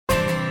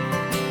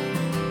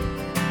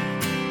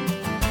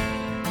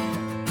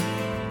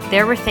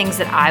there were things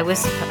that I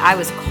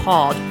was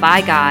called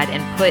by God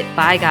and put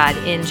by God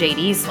in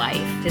JD's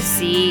life to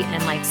see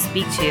and like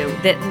speak to,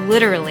 that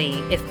literally,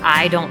 if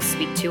I don't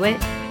speak to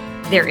it,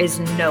 there is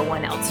no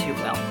one else who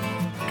will.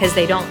 Because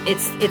they don't,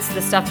 it's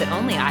the stuff that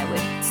only I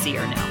would see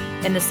or know.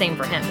 And the same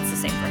for him. It's the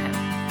same for him.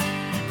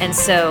 And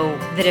so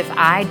that if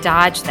I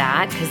dodge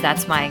that, because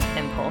that's my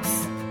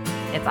impulse,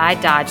 if I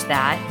dodge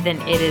that,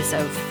 then it is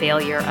a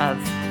failure of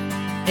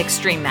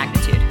extreme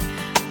magnitude.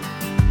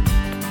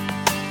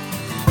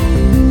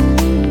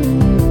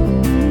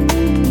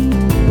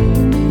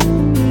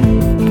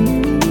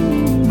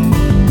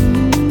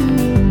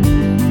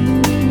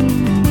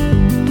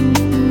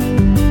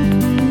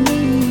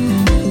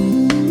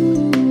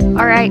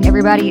 All right,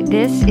 everybody,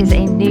 this is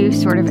a new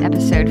sort of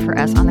episode for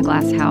us on The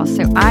Glass House.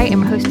 So I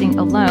am hosting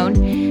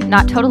alone,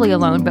 not totally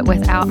alone, but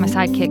without my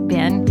sidekick,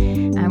 Ben.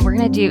 We're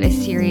going to do a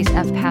series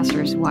of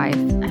pastor's wife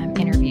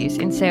interviews.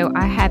 And so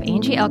I have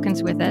Angie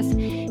Elkins with us.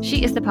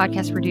 She is the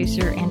podcast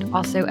producer and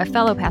also a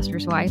fellow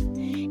pastor's wife.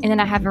 And then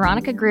I have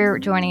Veronica Greear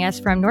joining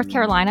us from North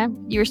Carolina.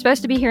 You were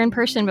supposed to be here in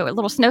person, but a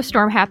little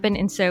snowstorm happened.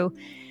 And so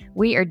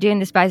we are doing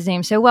this by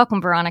Zoom. So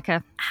welcome,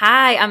 Veronica.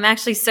 Hi, I'm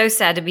actually so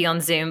sad to be on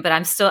Zoom, but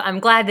I'm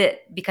glad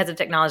that because of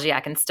technology, I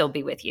can still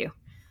be with you.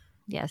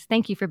 Yes,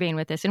 thank you for being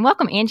with us. And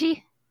welcome,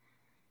 Angie.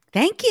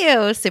 Thank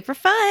you. Super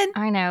fun.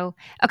 I know.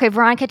 Okay,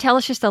 Veronica, tell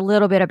us just a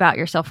little bit about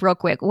yourself real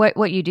quick,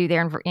 what you do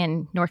there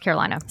in North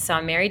Carolina. So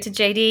I'm married to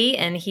JD,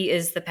 and he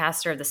is the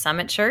pastor of the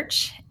Summit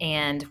Church,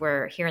 and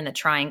we're here in the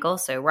Triangle,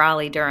 so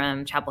Raleigh,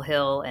 Durham, Chapel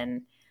Hill,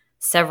 and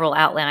several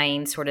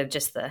outlying sort of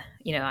just the,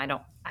 I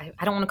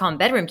don't want to call them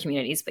bedroom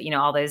communities, but,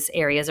 all those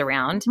areas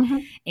around. Mm-hmm.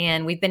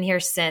 And we've been here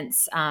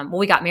since,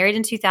 we got married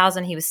in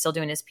 2000. He was still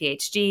doing his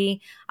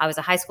PhD. I was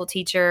a high school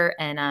teacher.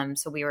 And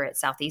so we were at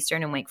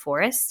Southeastern and Wake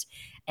Forest.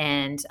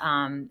 And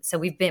so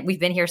we've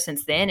been here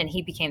since then. And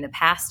he became the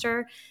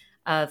pastor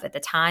of, at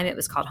the time, it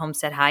was called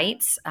Homestead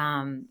Heights.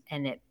 And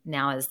it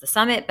now is the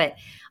Summit. But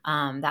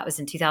that was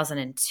in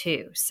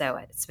 2002. So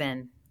it's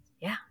been,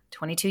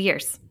 22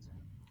 years.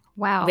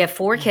 Wow. We have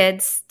 4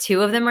 kids.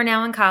 2 of them are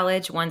now in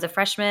college. One's a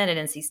freshman at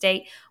NC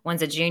State.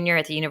 One's a junior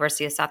at the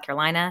University of South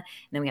Carolina.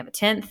 And then we have a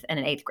 10th and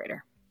an 8th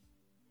grader.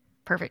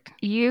 Perfect.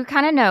 You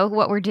kind of know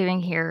what we're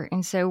doing here.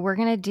 And so we're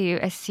going to do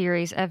a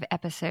series of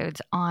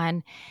episodes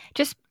on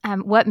just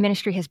what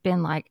ministry has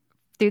been like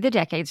through the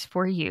decades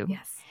for you.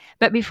 Yes.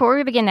 But before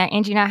we begin that,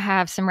 Angie and I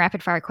have some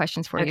rapid fire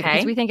questions for you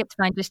because we think it's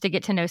fun just to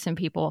get to know some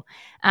people,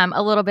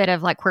 a little bit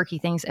of like quirky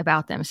things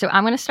about them. So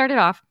I'm going to start it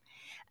off.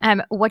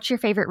 What's your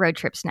favorite road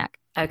trip snack?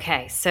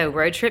 Okay, so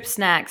road trip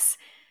snacks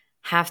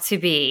have to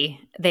be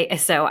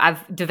so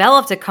I've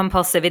developed a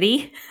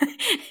compulsivity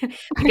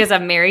because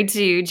I'm married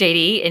to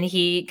JD and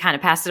he kind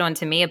of passed it on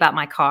to me about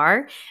my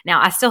car. Now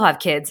I still have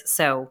kids,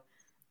 so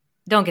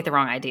don't get the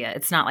wrong idea.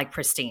 It's not like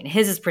pristine.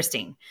 His is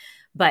pristine,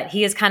 but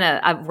he is kind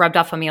of rubbed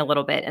off on me a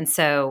little bit. And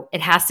so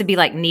it has to be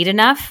like neat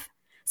enough.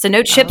 So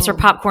no chips or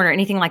popcorn or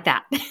anything like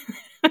that.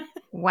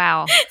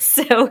 Wow.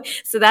 So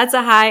that's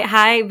a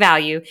high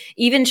value.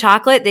 Even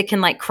chocolate that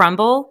can like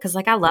crumble, because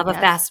like I love a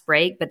fast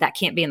break, but that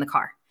can't be in the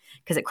car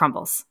because it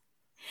crumbles.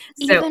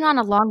 Even on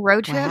a long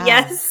road trip? Wow.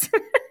 Yes.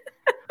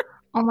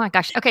 Oh my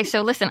gosh. Okay,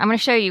 so listen, I'm going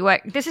to show you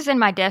what this is in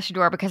my desk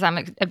drawer because I'm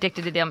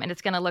addicted to them, and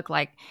it's going to look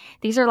like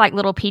these are like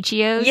little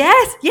Peachios.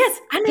 Yes.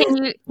 I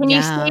know. Can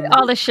you see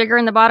all the sugar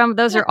in the bottom?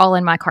 Those are all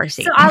in my car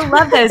seat. So I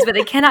love those, but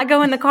they cannot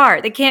go in the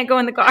car. They can't go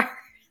in the car.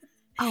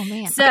 Oh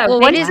man! So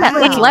what is that?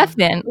 What's left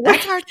then?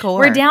 That's hardcore.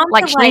 We're down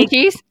like to string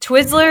cheese,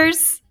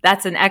 Twizzlers.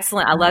 That's an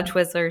excellent. I love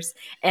Twizzlers,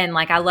 and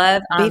like I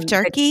love beef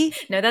jerky.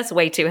 No, that's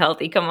way too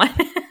healthy. Come on,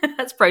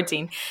 that's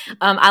protein.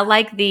 I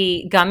like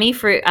the gummy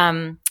fruit,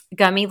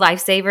 gummy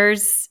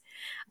lifesavers,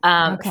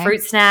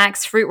 fruit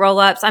snacks, fruit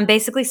roll-ups. I'm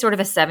basically sort of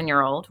a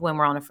 7-year-old when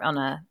we're on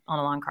a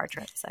long car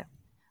trip. So.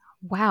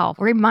 Wow.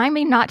 Remind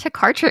me not to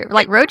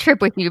road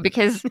trip with you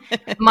because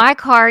my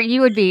car, you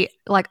would be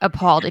like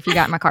appalled if you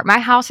got in my car. My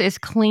house is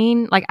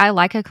clean. Like I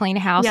like a clean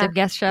house. If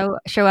guests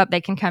show up,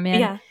 they can come in.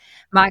 Yeah.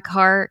 My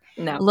car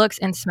looks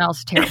and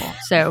smells terrible.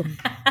 So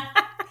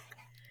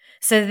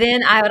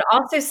then I would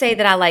also say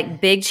that I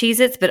like big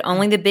Cheez-Its, but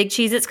only the big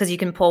Cheez-Its because you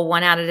can pull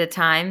one out at a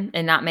time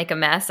and not make a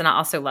mess. And I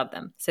also love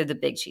them. So the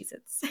big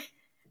Cheez-Its.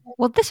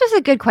 Well, this was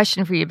a good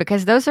question for you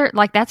because those are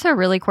like, that's a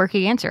really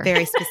quirky answer.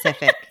 Very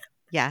specific.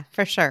 Yeah,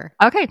 for sure.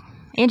 Okay.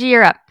 Angie,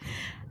 you're up.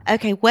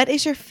 Okay. What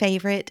is your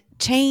favorite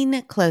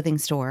chain clothing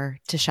store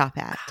to shop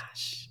at?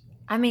 Gosh.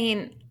 I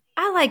mean,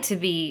 I like to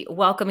be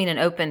welcoming and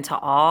open to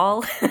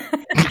all.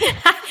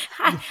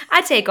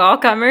 I take all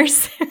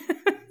comers.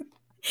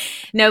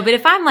 No, but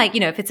if I'm like,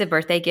 if it's a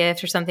birthday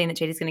gift or something that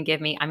JD's going to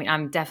give me, I mean,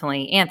 I'm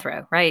definitely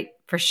Anthro, right?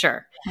 For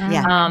sure.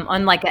 Yeah.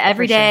 On like an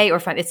everyday or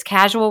if it's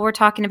casual we're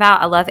talking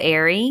about, I love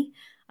Aerie.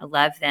 I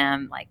love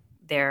them. Like,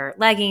 their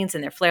leggings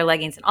and their flare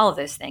leggings and all of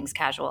those things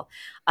casual.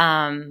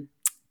 And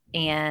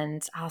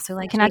I also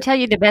like. Can I tell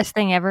you the best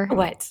thing ever?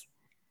 What?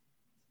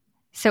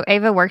 So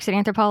Ava works at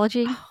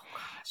Anthropologie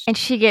and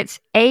she gets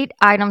 8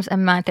 items a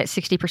month at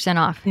 60%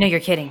 off. No,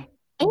 you're kidding.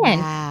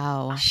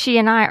 Wow. She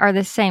and I are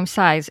the same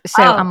size.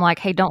 So Oh. I'm like,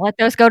 hey, don't let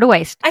those go to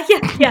waste.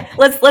 Yeah.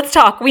 Let's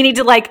talk. We need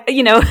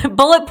to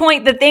bullet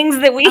point the things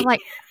that we. I'm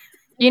like,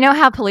 you know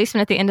how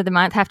policemen at the end of the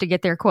month have to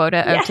get their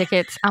quota Yeah. of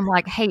tickets? I'm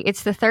like, hey,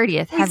 it's the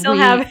 30th. We still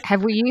have-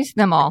 have we used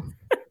them all?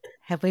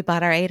 Have we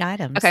bought our 8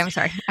 items? Okay, I'm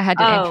sorry. I had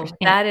to.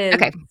 That is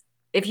okay.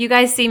 If you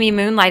guys see me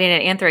moonlighting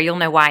at Anthro, you'll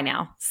know why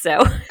now. So,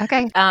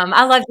 Okay.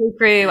 I love J.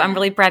 Crew. I'm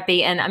really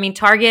preppy, and I mean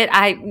Target.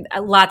 I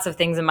lots of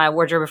things in my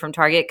wardrobe are from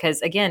Target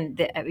because again,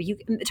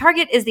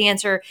 Target is the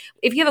answer.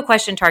 If you have a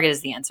question, Target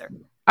is the answer.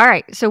 All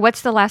right. So,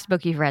 what's the last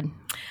book you've read?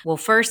 Well,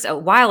 first, a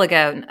while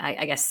ago,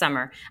 I guess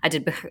summer, I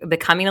did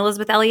Becoming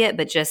Elizabeth Elliot,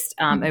 but just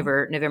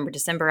over November,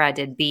 December, I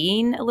did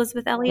Being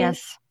Elizabeth Elliot.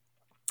 Yes.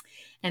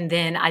 And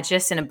then I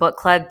just in a book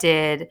club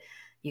did.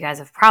 You guys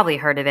have probably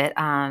heard of it.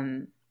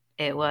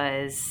 It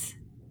was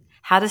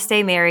How to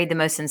Stay Married, the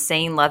Most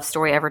Insane Love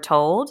Story Ever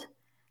Told.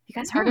 You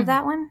guys heard of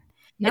that one?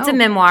 No. It's a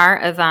memoir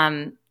of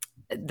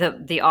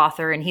the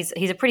author, and he's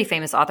a pretty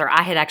famous author.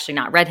 I had actually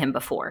not read him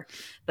before,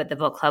 but the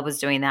book club was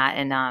doing that,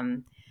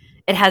 and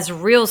it has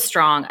real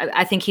strong.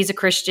 I think he's a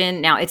Christian.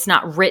 Now, it's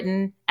not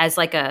written as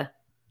like a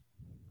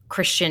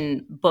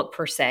Christian book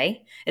per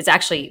se. It's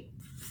actually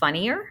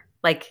funnier,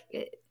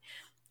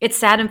 it's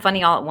sad and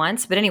funny all at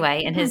once. But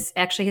anyway, and his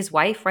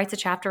wife writes a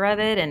chapter of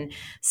it. And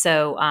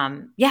so,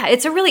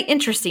 it's a really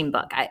interesting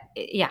book. I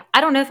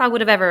don't know if I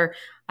would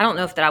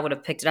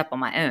have picked it up on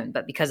my own,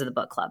 but because of the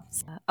book club.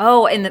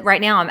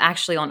 Right now I'm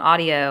actually on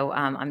audio.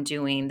 I'm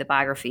doing the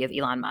biography of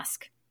Elon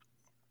Musk.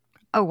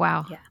 Oh,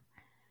 wow. Yeah.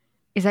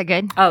 Is that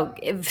good? Oh,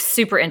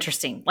 super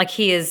interesting. Like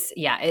he is.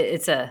 Yeah.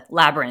 It's a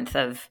labyrinth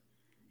of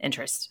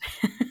interest.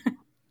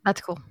 That's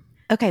cool.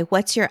 Okay,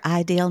 what's your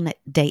ideal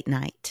date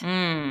night?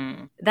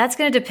 That's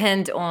going to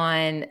depend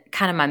on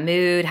kind of my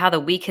mood, how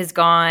the week has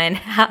gone,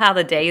 how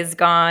the day has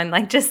gone.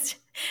 It's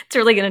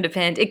really going to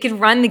depend. It could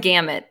run the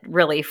gamut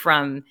really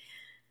from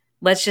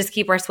let's just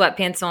keep our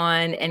sweatpants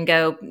on and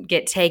go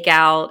get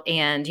takeout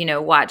and,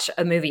 watch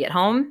a movie at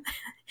home.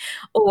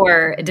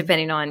 Or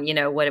depending on,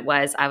 what it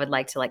was, I would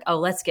like to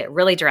let's get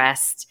really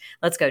dressed.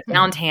 Let's go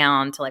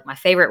downtown to my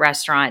favorite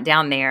restaurant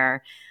down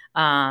there.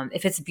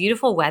 If it's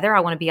beautiful weather, I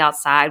want to be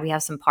outside. We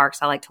have some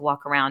parks I like to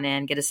walk around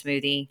in, get a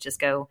smoothie, just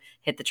go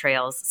hit the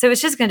trails. So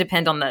it's just going to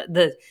depend on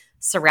the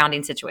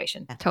surrounding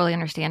situation. I totally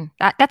understand.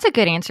 That's a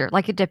good answer.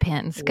 It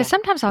depends. Because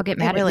sometimes I'll get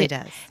mad at Ben.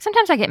 Does.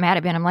 Sometimes I get mad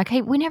at Ben. I'm like,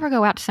 hey, we never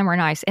go out to somewhere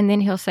nice. And then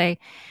he'll say,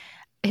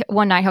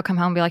 one night he'll come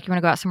home and be like, you want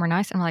to go out somewhere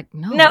nice? And I'm like,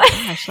 no.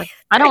 Gosh,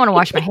 I don't want to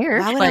wash my hair.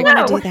 Why would I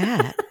want to do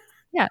that?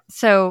 Yeah.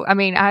 So, I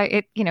mean,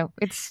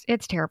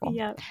 it's terrible.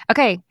 Yeah.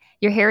 Okay.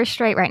 Your hair is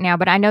straight right now,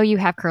 but I know you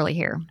have curly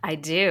hair. I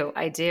do.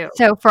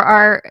 So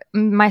for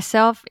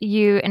myself,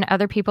 you and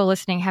other people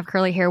listening have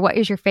curly hair. What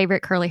is your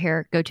favorite curly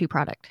hair go-to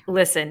product?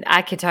 Listen,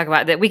 I could talk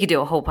about that. We could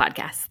do a whole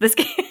podcast.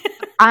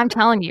 I'm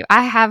telling you,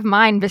 I have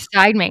mine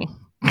beside me.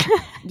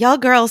 Y'all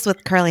girls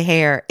with curly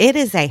hair, it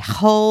is a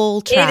whole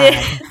tribe.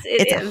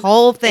 It's a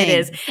whole thing. It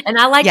is. And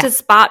I like to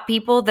spot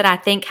people that I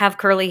think have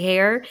curly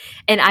hair.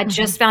 And I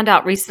just found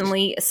out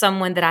recently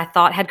someone that I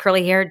thought had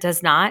curly hair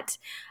does not.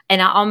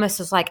 And I almost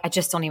was like, I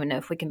just don't even know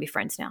if we can be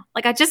friends now.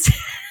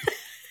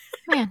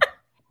 Man,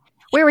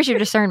 where was your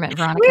discernment,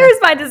 Veronica? Where's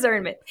my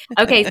discernment?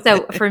 Okay,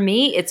 so for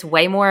me, it's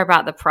way more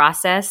about the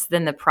process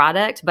than the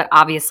product. But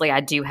obviously, I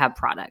do have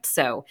products.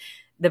 So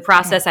the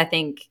process, I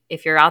think,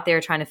 if you're out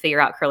there trying to figure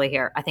out curly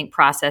hair, I think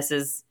process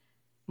is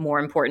more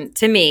important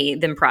to me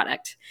than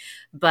product.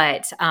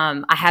 But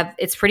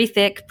it's pretty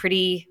thick,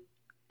 pretty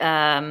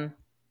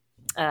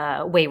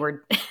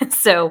wayward.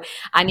 So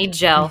I need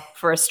gel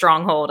for a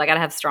stronghold. I got to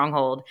have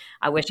stronghold.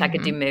 I wish I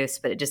could do mousse,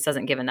 but it just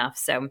doesn't give enough.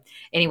 So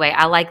anyway,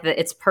 I like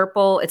it's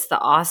purple. It's the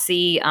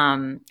Aussie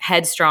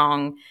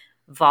Headstrong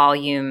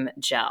Volume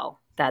Gel.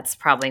 That's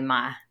probably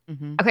my.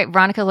 Okay,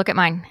 Veronica, look at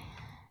mine.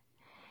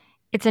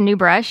 It's a new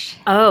brush.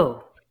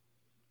 Oh.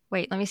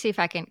 Wait, let me see if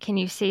I can. Can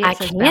you see it? I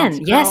can.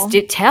 Yes.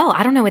 Do tell.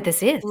 I don't know what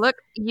this is. Look,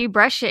 you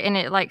brush it and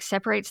it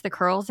separates the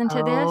curls into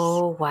this.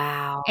 Oh,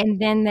 wow. And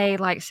then they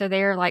so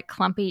they're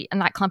clumpy,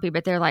 not clumpy,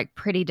 but they're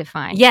pretty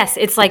defined. Yes.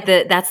 It's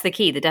that's the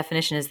key. The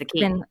definition is the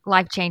key. And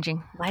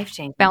life-changing.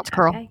 Life-changing. Bounce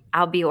curl. Okay.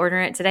 I'll be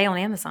ordering it today on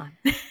Amazon.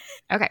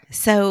 Okay.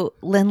 So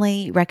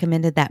Lindley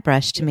recommended that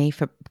brush to me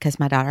because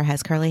my daughter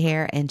has curly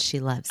hair and she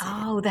loves it.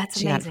 Oh, that's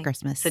she amazing. got it for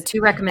Christmas. So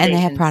 2 recommendations. And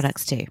they have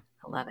products too.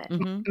 I love it.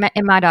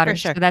 And my daughter.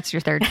 Sure. So that's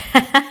your third.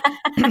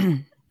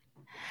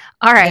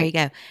 All right. There you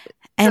go.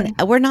 And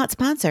we're not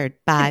sponsored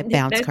by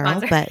Bounce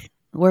Curl, but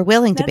we're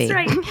willing to be. That's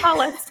right.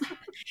 Call us.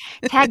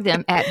 Tag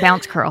them at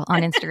Bounce Curl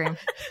on Instagram.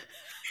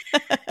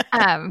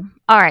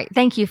 All right.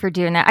 Thank you for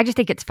doing that. I just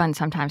think it's fun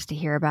sometimes to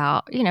hear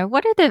about,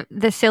 what are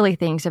the silly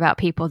things about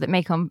people that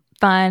make them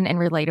fun and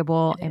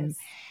relatable.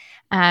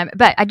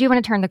 But I do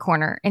want to turn the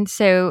corner. And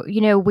so,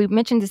 we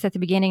mentioned this at the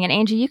beginning, and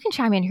Angie, you can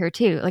chime in here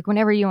too,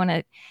 whenever you want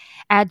to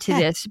add to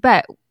this.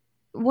 But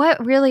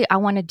what really I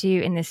want to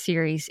do in this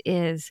series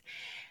is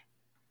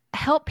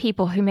help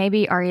people who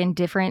maybe are in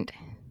different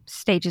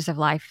stages of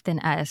life than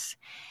us,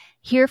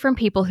 hear from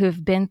people who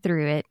have been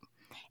through it,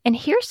 and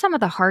hear some of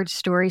the hard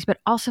stories, but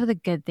also the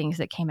good things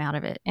that came out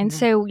of it. And Mhm.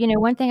 so,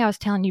 one thing I was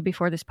telling you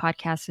before this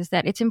podcast is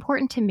that it's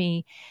important to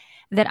me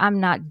that I'm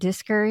not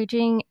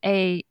discouraging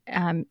a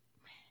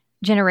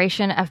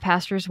generation of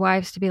pastors'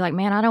 wives to be like,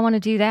 man, I don't want to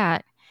do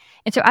that.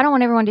 And so I don't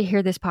want everyone to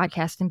hear this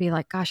podcast and be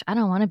like, gosh, I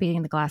don't want to be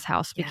in the glass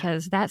house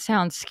because that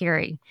sounds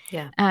scary.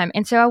 Yeah.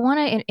 And so I want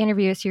to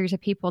interview a series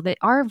of people that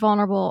are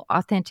vulnerable,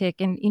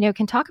 authentic, and,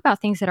 can talk about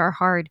things that are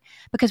hard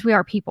because we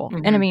are people.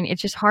 Mm-hmm. And I mean,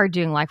 it's just hard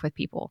doing life with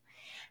people.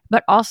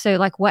 But also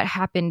like what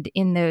happened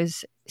in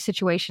those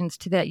situations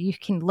to that you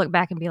can look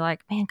back and be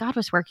like, man, God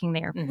was working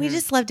there. We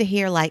just love to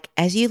hear, like,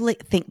 as you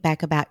think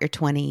back about your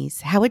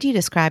 20s, how would you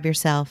describe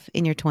yourself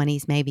in your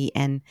 20s maybe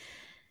and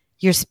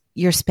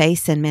your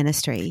space in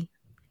ministry?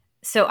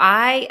 So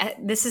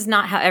this is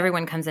not how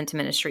everyone comes into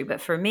ministry, but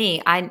for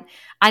me,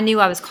 I knew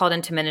I was called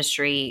into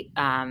ministry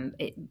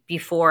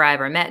before I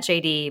ever met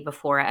JD,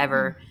 before I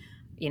ever,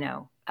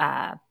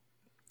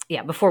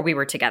 before we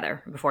were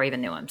together, before I even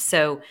knew him.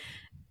 So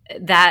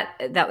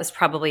that was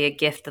probably a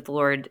gift that the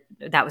Lord,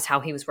 that was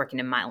how he was working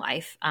in my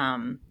life.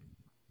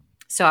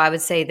 So I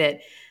would say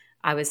that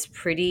I was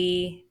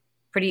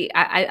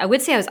I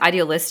would say I was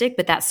idealistic,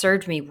 but that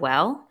served me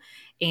well.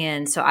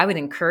 And so I would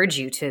encourage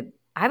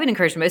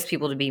most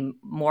people to be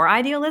more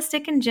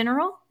idealistic in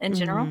general. That's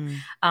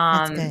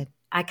good.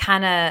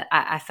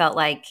 I felt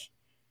like,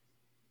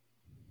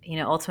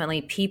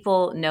 ultimately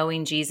people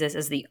knowing Jesus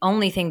is the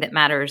only thing that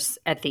matters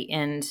at the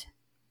end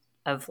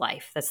of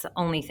life. That's the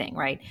only thing,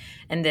 right?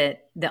 And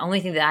the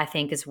only thing that I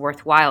think is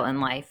worthwhile in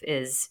life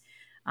is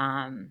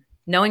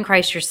knowing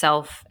Christ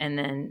yourself and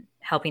then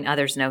helping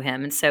others know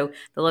him. And so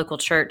the local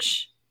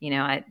church,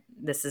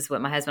 this is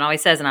what my husband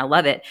always says, and I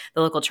love it.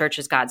 The local church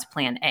is God's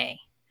plan A.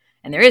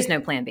 And there is no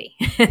plan B.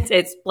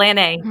 It's plan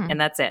A, and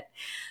that's it.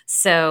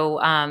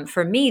 So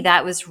for me,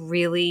 that was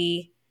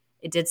really,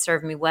 it did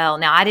serve me well.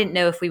 Now, I didn't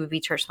know if we would be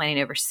church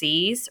planting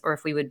overseas or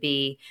if we would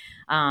be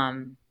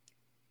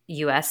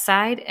U.S.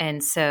 side.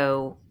 And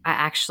so I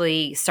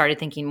actually started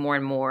thinking more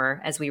and more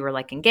as we were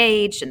like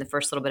engaged in the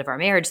first little bit of our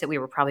marriage that we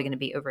were probably going to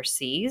be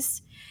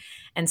overseas.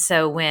 And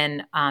so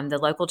when the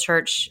local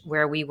church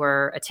where we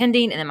were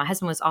attending, and then my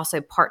husband was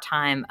also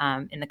part-time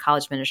in the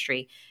college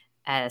ministry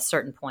at a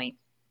certain point,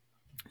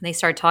 they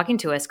started talking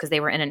to us because they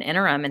were in an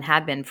interim and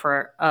had been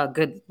for a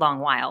good long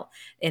while.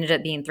 It ended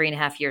up being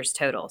 3.5 years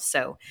total.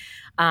 So,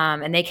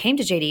 and they came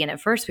to JD, and at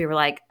first we were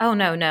like, oh,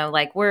 no,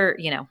 like we're,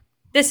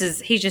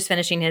 he's just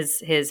finishing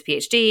his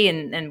PhD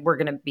and we're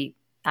going to be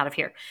out of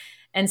here.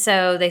 And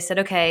so they said,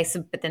 okay.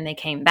 So, but then they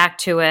came back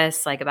to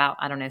us like about,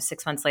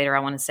 6 months later, I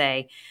want to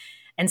say.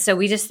 And so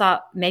we just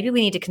thought maybe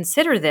we need to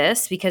consider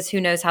this because who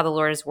knows how the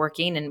Lord is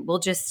working, and we'll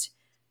just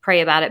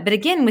pray about it. But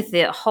again, with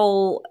the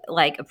whole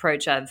like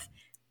approach of,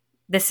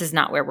 this is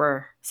not where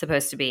we're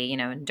supposed to be,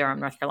 in Durham,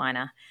 North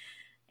Carolina.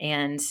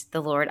 And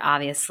the Lord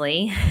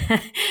obviously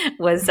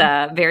was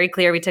very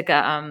clear. We took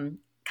a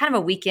kind of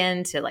a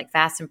weekend to like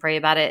fast and pray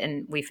about it.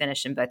 And we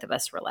finished, and both of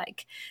us were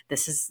like,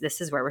 this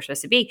is where we're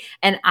supposed to be.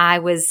 And I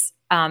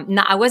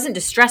wasn't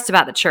distressed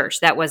about the church.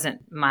 That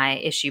wasn't my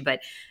issue, but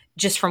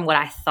just from what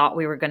I thought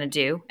we were going to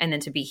do. And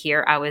then to be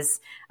here, I was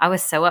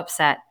so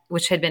upset,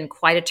 which had been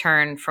quite a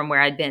turn from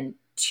where I'd been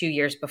 2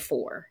 years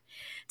before,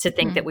 to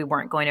think that we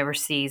weren't going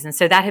overseas. And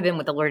so that had been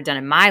what the Lord had done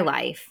in my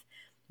life,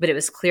 but it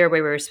was clear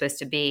where we were supposed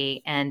to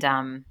be. And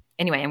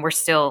anyway, and we're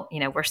still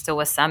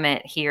with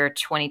Summit here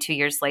 22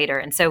 years later.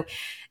 And so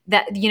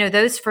that,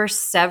 those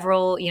first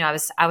several,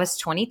 I was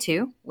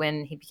 22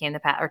 when he became the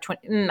pastor, or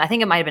 20, I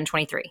think it might've been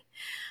 23.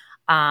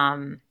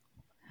 And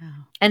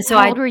so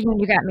how old were you when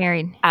you got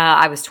married?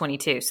 I was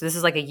 22. So this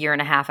is like a year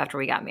and a half after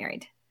we got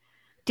married.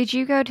 Did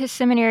you go to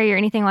seminary or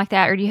anything like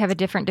that, or do you have a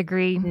different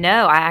degree?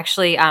 No, I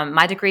actually,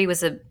 my degree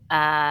was a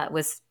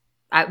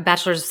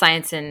Bachelor's of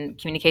Science in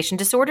Communication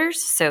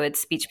Disorders. So it's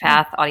speech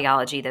path,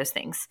 audiology, those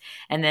things.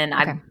 And then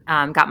I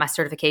got my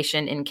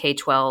certification in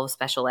K-12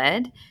 special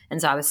ed. And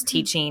so I was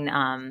teaching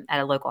at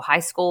a local high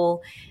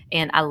school,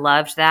 and I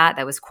loved that.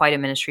 That was quite a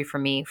ministry for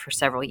me for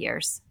several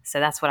years. So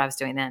that's what I was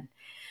doing then.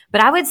 But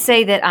I would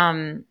say that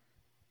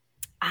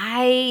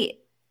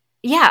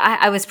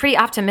I was pretty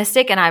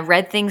optimistic, and I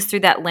read things through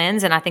that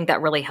lens, and I think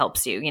that really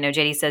helps you.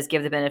 JD says,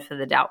 give the benefit of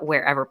the doubt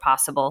wherever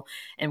possible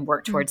and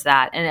work towards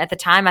that. And at the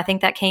time, I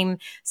think that came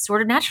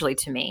sort of naturally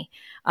to me.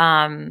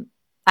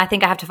 I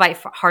think I have to fight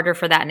harder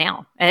for that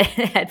now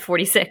at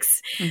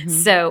 46. Mm-hmm.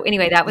 So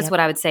anyway, that was what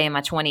I would say in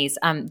my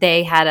 20s.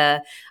 They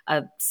had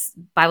a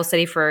Bible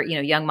study for,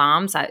 young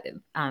moms. A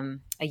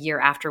year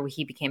after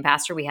he became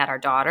pastor, we had our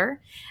daughter.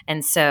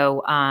 And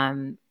so,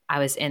 I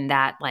was in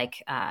that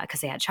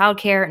because they had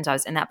childcare. And so I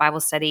was in that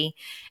Bible study.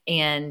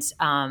 And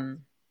I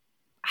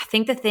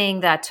think the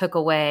thing that I took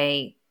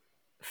away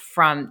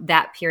from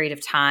that period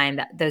of time,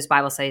 those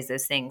Bible studies,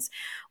 those things,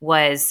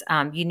 was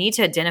you need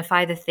to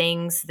identify the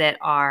things that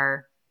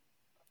are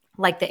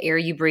like the air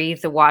you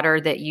breathe, the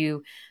water that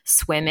you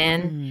swim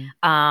in,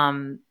 that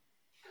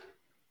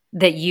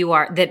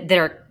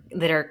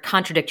are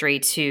contradictory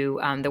to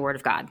the Word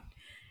of God.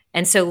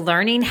 And so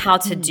learning how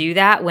to do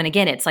that when,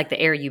 again, it's like the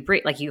air you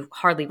breathe, like you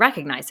hardly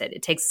recognize it.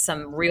 It takes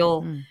some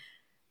real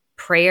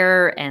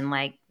prayer and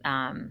like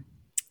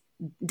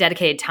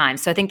dedicated time.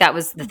 So I think that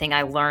was the thing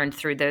I learned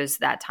through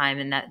that time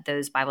and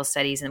those Bible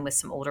studies and with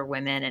some older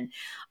women.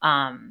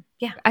 And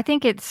I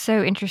think it's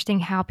so interesting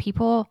how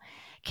people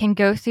can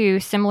go through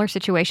similar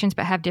situations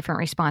but have different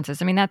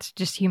responses. I mean, that's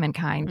just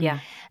humankind. Yeah.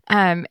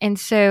 And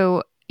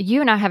so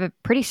you and I have a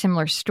pretty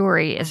similar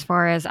story as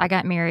far as I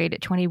got married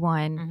at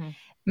 21. Mm-hmm.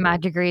 My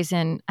degree's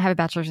I have a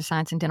bachelor's of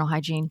science in dental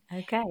hygiene.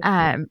 Okay.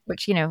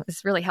 Which,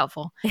 is really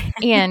helpful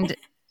and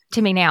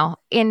to me now.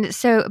 And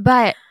so,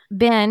 but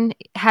Ben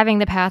having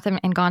the path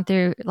and gone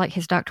through like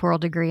his doctoral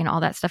degree and all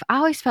that stuff, I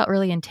always felt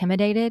really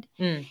intimidated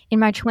in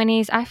my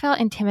 20s. I felt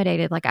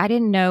intimidated. Like I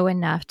didn't know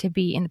enough to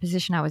be in the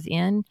position I was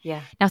in.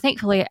 Yeah. Now,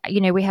 thankfully,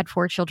 we had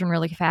 4 children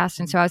really fast.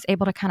 And so I was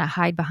able to kind of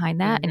hide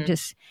behind that and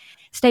just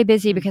stay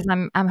busy because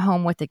I'm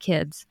home with the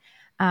kids.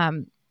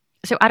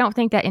 So I don't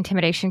think that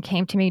intimidation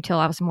came to me till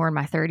I was more in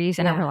my 30s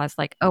and I realized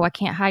like, oh, I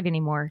can't hide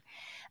anymore.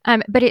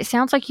 But it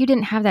sounds like you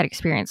didn't have that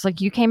experience.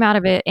 Like you came out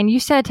of it and you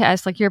said to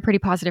us, like, you're a pretty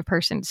positive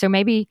person. So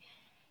maybe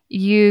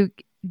you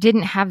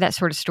didn't have that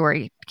sort of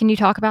story. Can you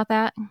talk about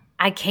that?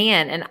 I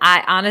can. And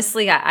I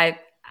honestly, I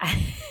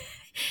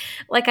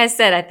like I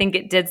said, I think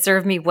it did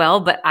serve me well,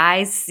 but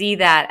I see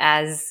that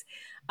as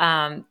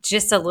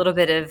just a little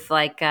bit of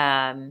like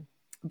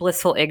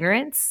blissful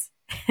ignorance.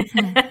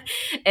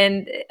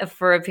 And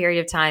for a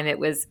period of time, it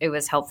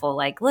was helpful.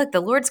 Like, look,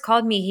 the Lord's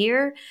called me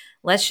here.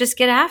 Let's just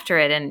get after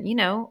it. And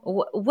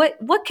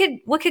what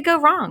could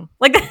go wrong?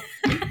 Like,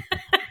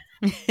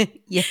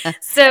 Yeah.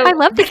 So I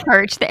love the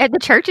church. The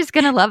church is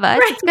going to love us.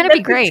 Right, it's going to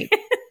be great.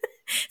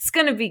 It's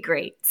going to be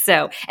great.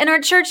 So, and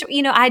our church,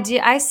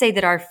 I say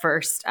that our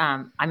first,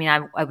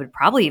 I would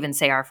probably even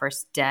say our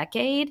first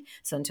decade.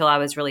 So until I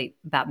was really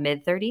about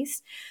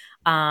mid-30s.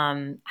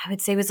 I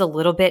would say was a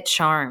little bit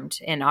charmed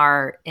in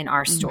our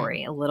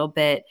story, a little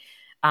bit.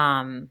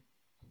 So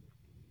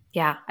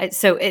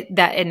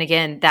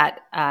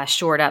that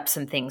shored up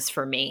some things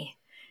for me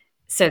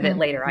so that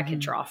later I could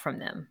draw from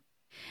them.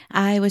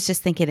 I was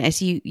just thinking,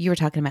 as you were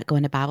talking about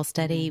going to Bible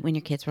study when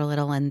your kids were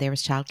little and there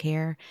was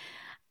childcare,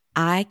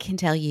 I can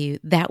tell you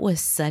that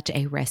was such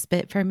a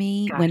respite for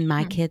me when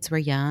my kids were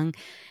young.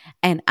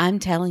 And I'm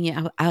telling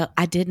you,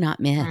 I did not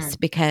miss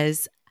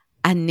because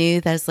I knew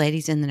those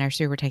ladies in the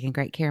nursery were taking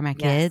great care of my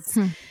kids,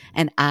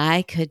 and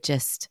I could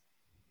just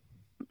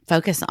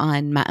focus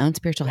on my own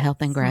spiritual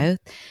health and growth.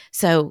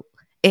 So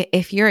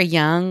if you're a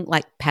young,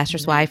 like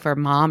pastor's wife or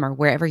mom or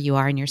wherever you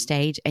are in your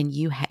stage and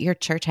your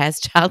church has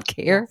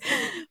childcare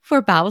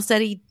for Bible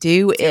study,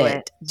 do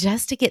it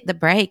just to get the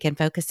break and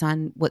focus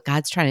on what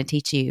God's trying to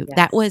teach you. Yes.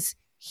 That was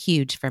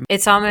huge for me.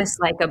 It's almost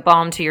like a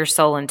balm to your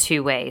soul in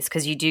 2 ways,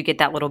 because you do get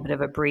that little bit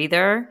of a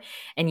breather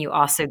and you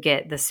also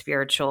get the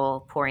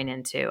spiritual pouring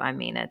into. I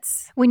mean,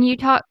 it's when you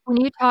talk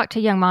to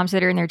young moms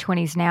that are in their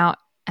 20s now,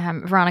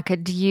 Veronica,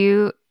 do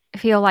you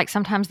feel like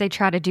sometimes they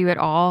try to do it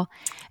all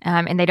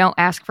and they don't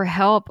ask for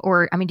help?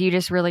 Or, do you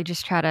just really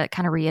just try to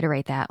kind of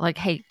reiterate that? Like,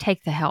 hey,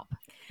 take the help.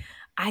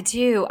 I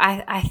do.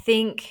 I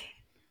think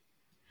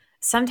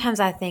sometimes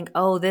I think,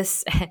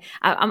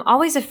 I'm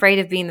always afraid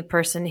of being the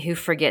person who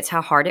forgets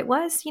how hard it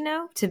was,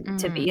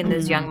 to be in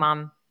those young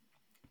mom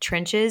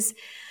trenches.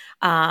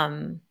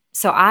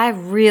 So I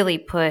really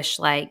push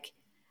like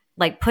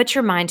put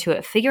your mind to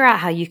it, figure out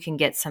how you can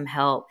get some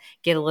help,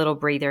 get a little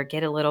breather,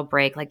 get a little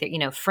break, like,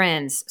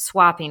 friends,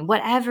 swapping,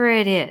 whatever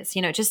it is,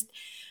 just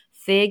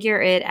figure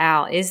it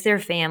out. Is there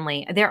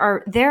family? There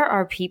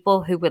are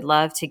people who would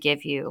love to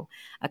give you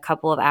a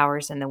couple of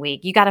hours in the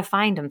week. You got to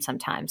find them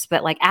sometimes,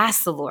 but like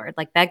ask the Lord,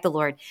 like beg the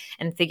Lord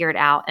and figure it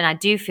out. And I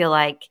do feel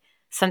like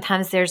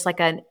sometimes there's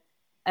like a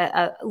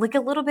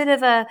little bit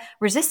of a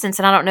resistance.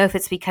 And I don't know if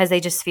it's because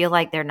they just feel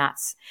like they're not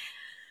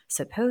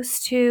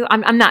supposed to.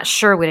 I'm not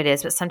sure what it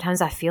is, but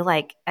sometimes I feel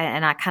like,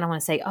 and I kind of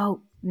want to say,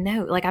 oh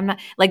no, like I'm not,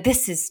 like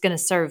this is going to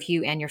serve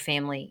you and your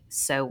family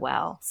so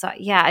well. So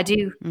yeah, I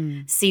do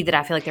see that.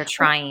 I feel like they're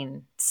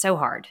trying so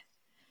hard.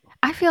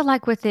 I feel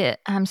like with the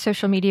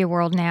social media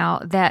world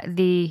now that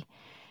the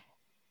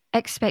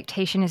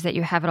expectation is that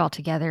you have it all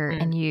together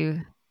and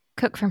you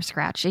cook from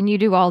scratch and you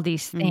do all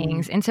these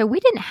things. And so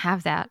we didn't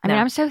have that. I mean,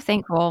 I'm so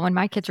thankful when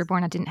my kids were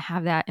born, I didn't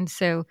have that. And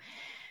so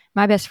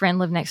my best friend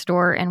lived next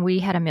door and we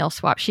had a meal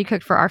swap. She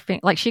cooked for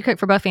she cooked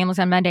for both families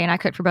on Monday and I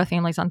cooked for both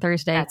families on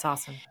Thursday. That's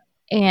awesome.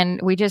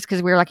 And we just,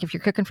 because we were like, if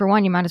you're cooking for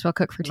one, you might as well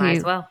cook for two. Might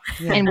as well.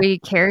 Yeah. And we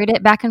carried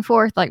it back and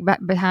forth, like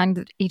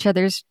behind each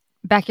other's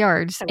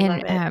backyards.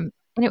 And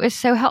it was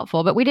so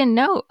helpful. But we didn't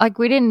know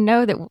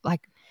that,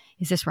 like,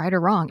 is this right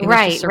or wrong? It was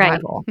just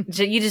survival. Right.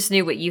 You just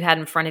knew what you had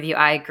in front of you.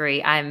 I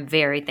agree. I'm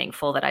very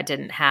thankful that I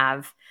didn't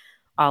have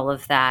all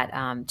of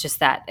that.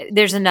 Just that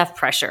there's enough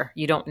pressure.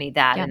 You don't need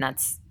that. Yeah.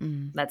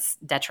 And that's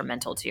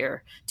detrimental to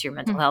your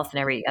mental health and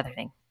every other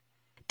thing.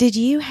 Did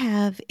you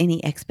have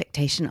any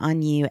expectation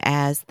on you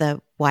as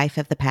the wife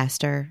of the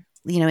pastor,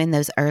 in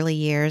those early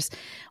years,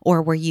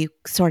 or were you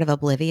sort of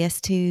oblivious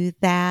to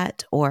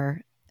that? Or,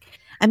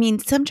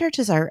 some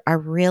churches are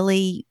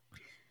really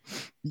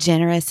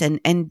generous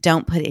and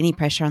don't put any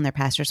pressure on their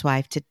pastor's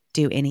wife to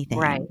do anything.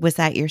 Right. Was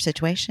that your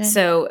situation?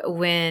 So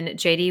when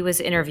JD was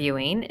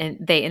interviewing, and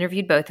they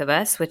interviewed both of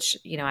us, which,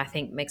 I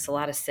think makes a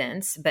lot of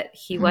sense, but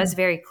he was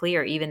very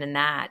clear even in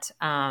that,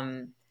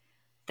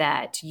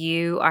 that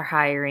you are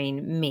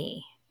hiring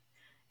me.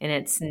 And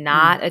it's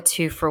not a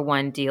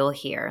 2-for-1 deal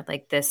here.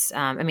 Like this,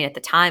 at the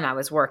time I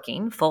was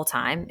working full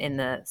time in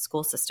the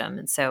school system.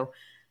 And so,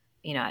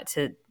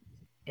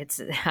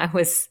 I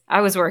was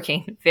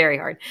working very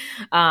hard.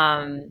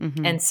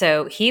 And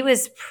so he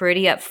was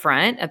pretty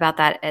upfront about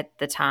that at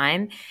the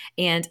time.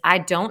 And I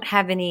don't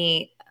have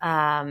any,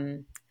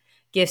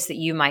 gifts that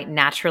you might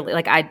naturally,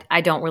 like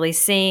I don't really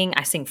sing.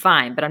 I sing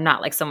fine, but I'm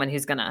not like someone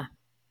who's going to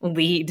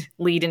lead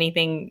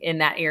anything in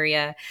that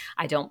area.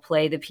 I don't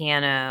play the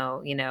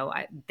piano,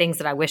 things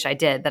that I wish I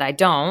did, but I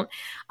don't.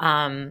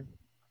 And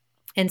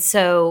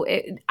so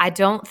I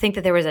don't think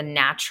that there was a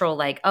natural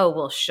like, oh,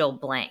 well, she'll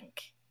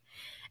blank.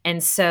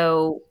 And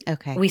so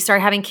we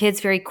started having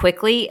kids very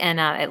quickly.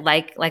 And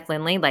like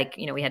Lindley,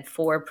 we had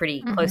 4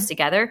 pretty close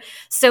together.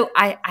 So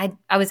I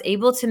was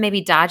able to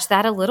maybe dodge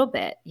that a little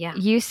bit. Yeah.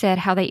 You said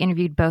how they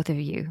interviewed both of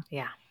you.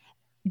 Yeah.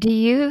 Do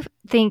you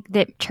think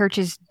that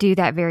churches do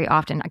that very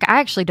often? Like, I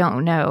actually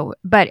don't know,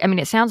 but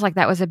it sounds like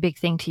that was a big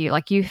thing to you.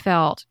 Like you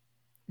felt,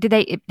 did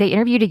they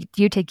interviewed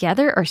you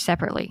together or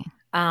separately?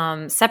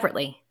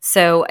 Separately.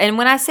 So, and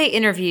when I say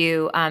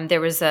interview, there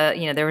was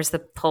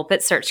the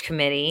pulpit search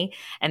committee,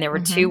 and there were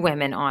 2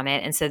 women on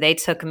it. And so they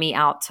took me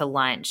out to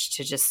lunch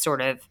to just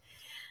sort of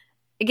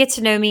get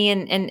to know me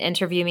and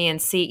interview me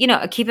and see,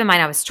 keep in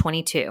mind I was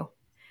 22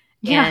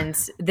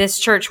 and this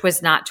church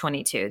was not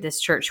 22.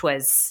 This church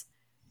was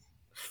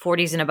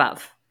 40s and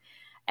above.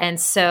 And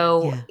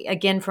so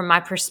again, from my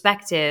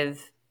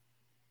perspective,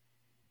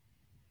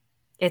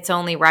 it's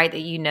only right that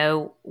you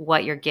know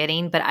what you're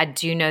getting, but I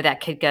do know that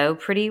could go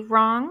pretty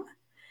wrong.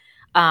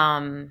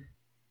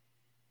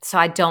 So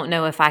I don't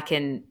know if I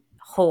can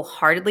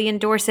wholeheartedly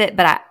endorse it,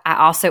 but I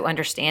also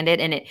understand it.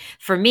 And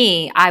for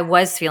me, I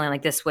was feeling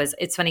like it's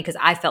funny because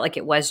I felt like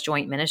it was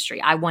joint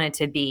ministry. I wanted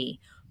to be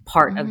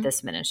part of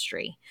this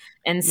ministry.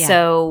 And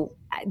so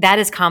that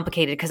is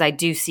complicated because I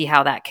do see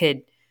how it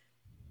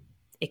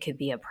could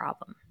be a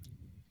problem.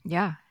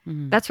 Yeah.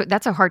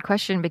 That's a hard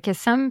question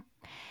because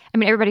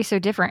everybody's so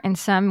different, and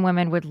some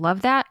women would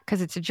love that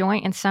because it's a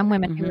joint, and some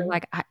women who are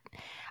like,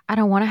 I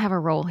don't want to have a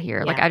role here.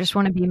 Yeah. Like, I just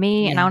want to be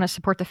me and I want to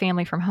support the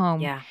family from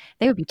home. Yeah.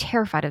 They would be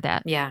terrified of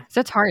that. Yeah. So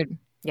it's hard.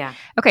 Yeah.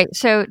 Okay.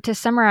 So to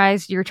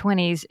summarize your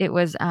 20s, it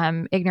was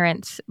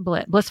ignorance,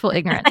 blissful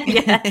ignorance.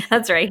 Yeah,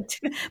 that's right.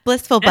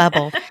 Blissful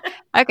bubble.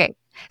 Okay.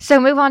 So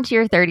move on to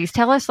your 30s.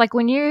 Tell us, like,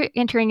 when you're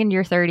entering into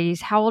your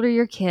 30s, how old are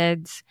your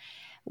kids?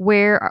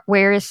 Where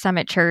is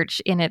Summit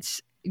Church in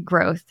its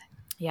growth?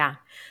 Yeah.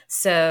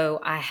 So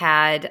I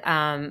had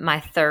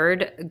my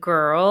 3rd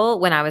girl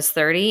when I was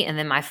 30, and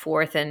then my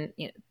 4th, and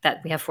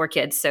that we have 4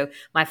 kids. So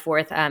my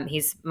 4th,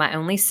 he's my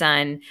only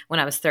son when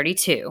I was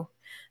 32.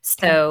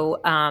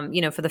 So,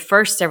 for the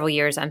first several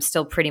years, I'm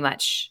still pretty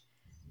much,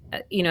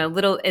 a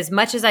little, as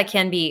much as I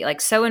can be, like,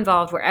 so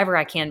involved wherever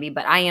I can be,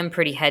 but I am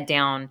pretty head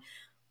down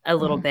a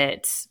little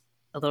bit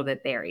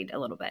buried a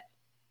little bit.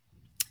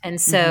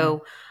 And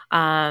so,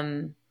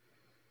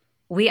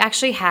 we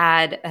actually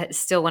had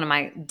still one of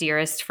my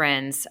dearest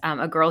friends,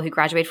 a girl who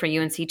graduated from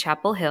UNC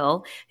Chapel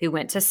Hill, who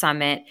went to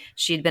Summit.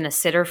 She'd been a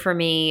sitter for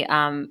me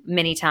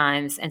many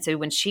times. And so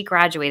when she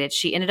graduated,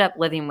 she ended up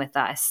living with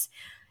us.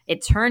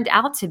 It turned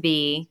out to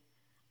be,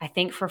 I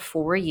think, for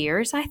 4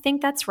 years. I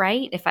think that's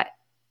right.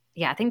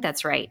 I think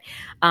that's right.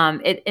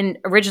 And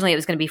originally it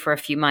was going to be for a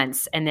few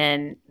months. And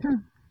then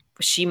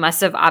she must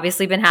have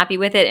obviously been happy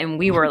with it. And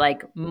we were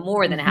like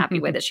more than happy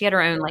with it. She had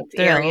her own like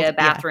area,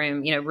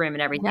 bathroom, room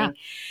and everything. Yeah.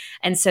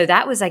 And so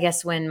that was, I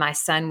guess, when my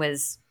son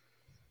was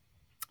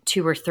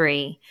 2 or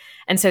 3.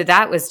 And so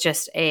that was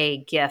just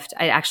a gift.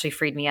 It actually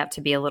freed me up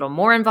to be a little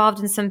more involved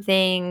in some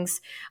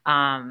things.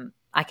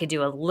 I could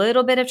do a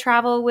little bit of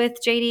travel with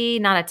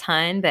JD, not a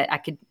ton, but I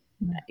could,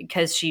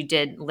 because she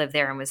did live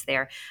there and was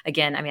there.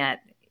 Again,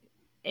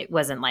 it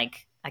wasn't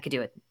like I could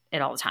do it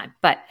all the time.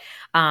 But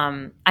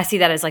I see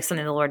that as like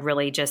something the Lord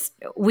really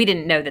we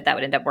didn't know that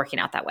would end up working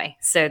out that way.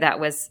 So that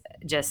was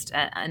just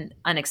an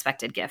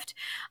unexpected gift.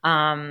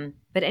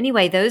 But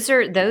anyway,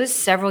 those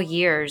several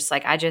years,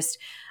 like I just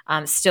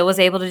still was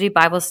able to do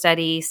Bible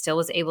study,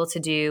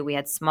 we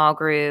had small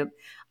group.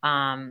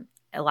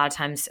 A lot of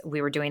times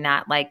we were doing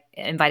that, like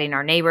inviting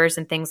our neighbors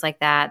and things like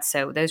that.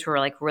 So those were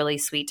like really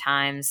sweet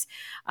times.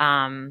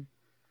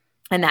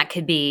 And that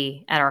could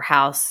be at our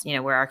house,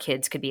 where our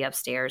kids could be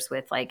upstairs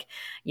with like,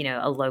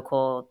 a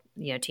local,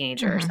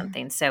 teenager or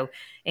something. So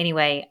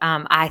anyway,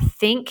 I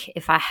think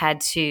if I had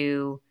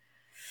to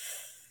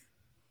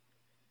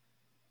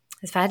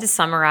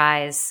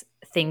summarize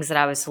things that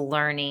I was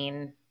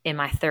learning in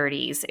my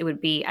 30s, it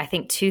would be, I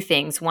think, 2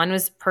 things. One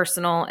was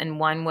personal and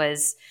one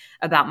was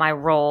about my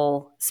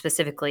role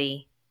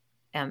specifically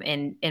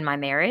in my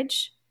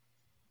marriage.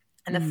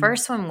 And the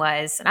first one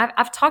was, and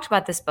I've talked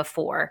about this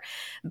before,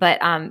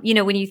 but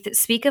when you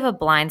speak of a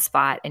blind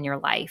spot in your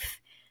life,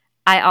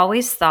 I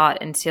always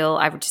thought until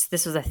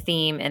this was a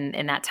theme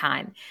in that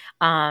time.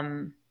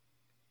 When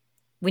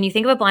you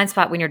think of a blind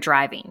spot when you're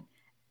driving,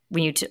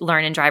 when you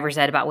learn in driver's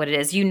ed about what it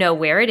is, you know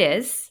where it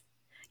is,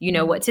 you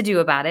know what to do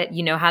about it,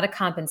 you know how to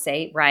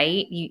compensate,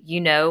 right?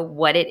 You know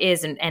what it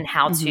is and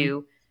how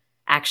to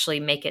actually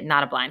make it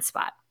not a blind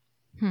spot.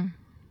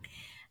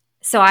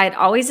 So I had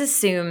always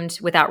assumed,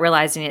 without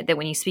realizing it, that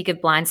when you speak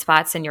of blind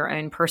spots in your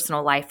own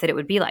personal life, that it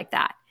would be like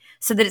that.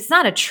 So that it's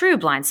not a true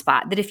blind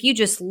spot, that if you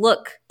just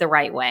look the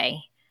right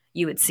way,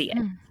 you would see it.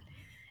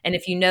 And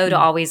if you know to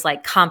always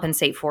like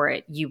compensate for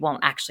it, you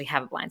won't actually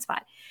have a blind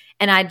spot.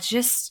 And I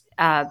just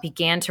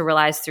began to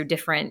realize through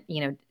different,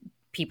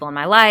 people in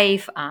my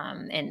life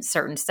and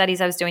certain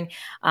studies I was doing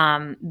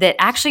that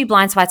actually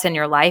blind spots in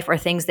your life are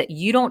things that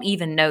you don't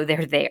even know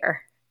they're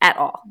there at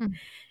all.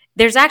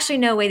 There's actually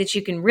no way that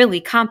you can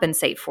really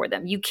compensate for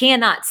them. You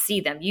cannot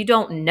see them. You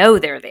don't know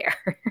they're there.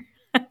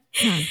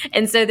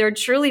 And so they're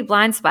truly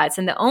blind spots.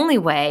 And the only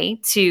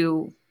way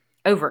to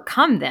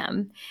overcome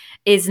them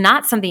is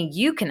not something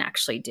you can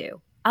actually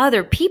do.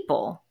 Other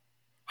people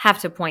have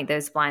to point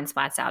those blind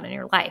spots out in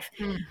your life,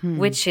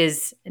 which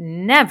is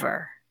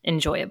never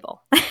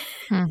enjoyable.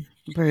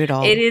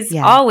 Brutal. It is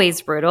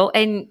always brutal.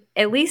 And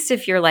at least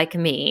if you're like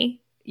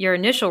me, your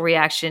initial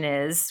reaction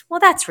is, well,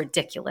 that's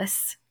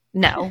ridiculous.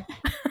 No,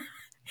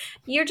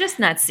 you're just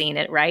not seeing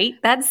it right.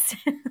 That's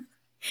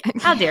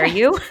how dare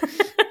you?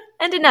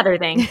 And another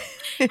thing,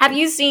 have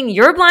you seen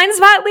your blind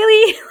spot,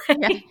 Lily?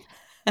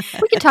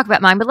 We can talk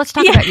about mine, but let's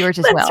talk about yours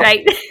as well. That's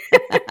right.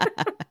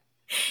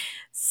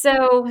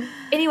 So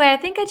anyway, I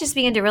think I just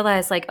began to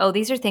realize like, oh,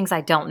 these are things I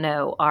don't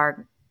know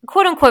are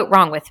quote unquote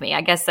wrong with me.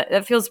 I guess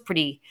that feels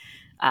pretty,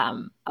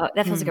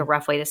 that feels like a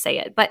rough way to say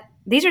it. But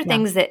these are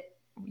things that,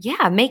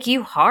 make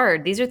you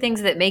hard. These are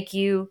things that make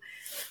you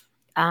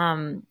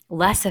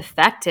less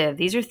effective.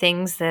 These are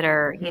things that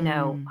are,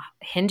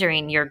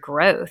 hindering your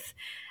growth.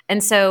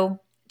 And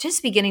so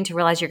just beginning to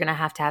realize you're going to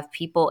have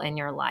people in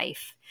your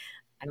life.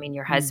 I mean,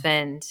 your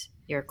husband,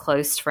 your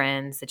close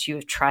friends that you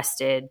have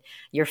trusted,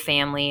 your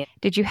family.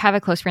 Did you have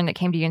a close friend that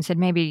came to you and said,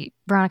 maybe,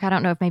 Veronica, I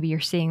don't know if maybe you're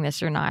seeing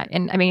this or not?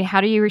 And I mean,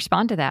 how do you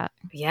respond to that?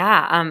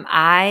 Yeah.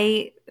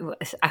 I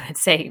would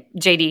say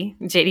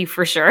JD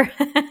for sure.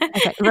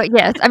 Okay. Well,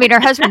 yes. I mean, our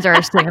husbands are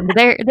assumed.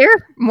 They're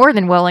more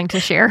than willing to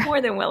share.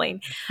 More than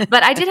willing.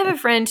 But I did have a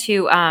friend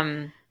who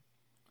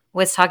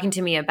was talking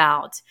to me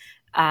about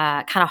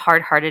kind of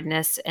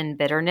hard-heartedness and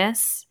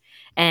bitterness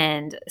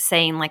and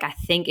saying like, I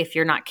think if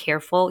you're not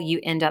careful, you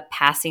end up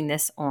passing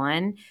this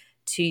on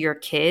to your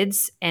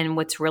kids. And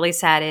what's really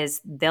sad is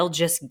they'll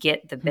just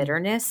get the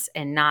bitterness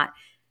and not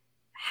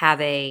have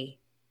why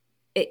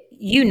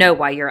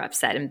you're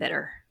upset and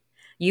bitter.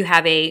 You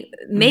have a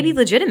maybe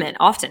legitimate,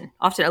 often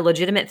a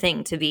legitimate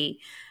thing to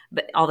be,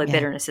 but although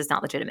bitterness is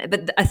not legitimate,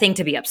 but a thing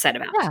to be upset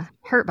about. Yeah,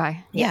 hurt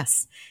by.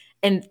 Yes.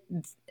 And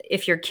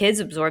if your kids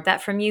absorb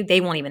that from you,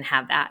 they won't even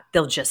have that.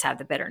 They'll just have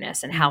the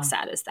bitterness. And how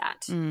sad is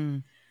that?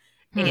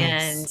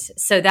 And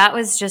so that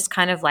was just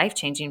kind of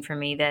life-changing for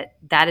me,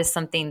 that is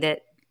something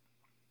that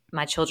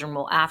my children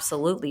will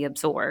absolutely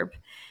absorb,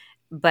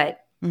 but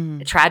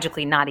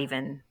tragically not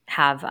even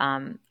have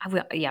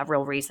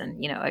real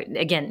reason.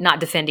 Again, not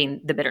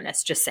defending the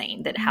bitterness, just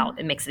saying that how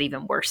it makes it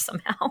even worse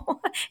somehow.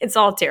 It's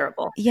all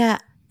terrible. Yeah.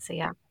 So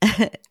yeah.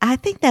 I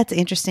think that's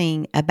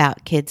interesting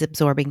about kids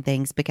absorbing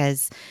things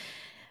because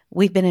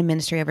we've been in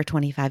ministry over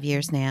 25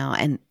 years now.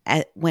 And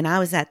when I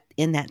was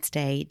in that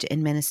stage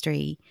in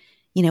ministry,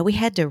 we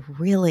had to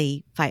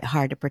really fight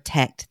hard to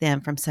protect them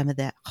from some of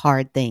the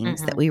hard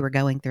things that we were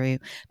going through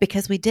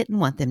because we didn't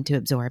want them to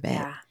absorb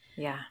it.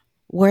 Yeah.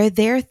 Were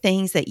there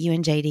things that you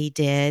and JD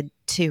did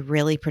to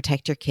really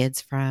protect your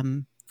kids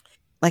from,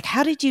 like,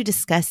 how did you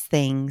discuss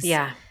things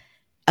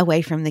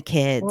away from the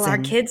kids? Well, our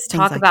kids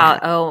talk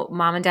about,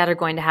 mom and dad are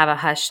going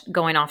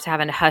off to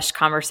having a hush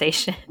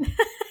conversation.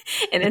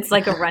 And it's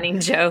like a running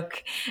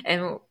joke.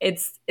 And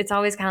it's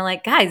always kind of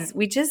like, guys,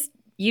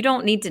 you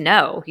don't need to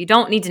know. You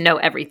don't need to know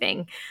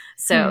everything.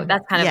 So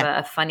that's kind of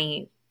a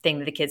funny thing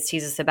that the kids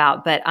tease us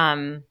about. But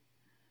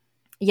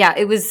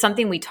it was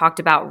something we talked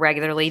about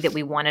regularly, that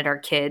we wanted our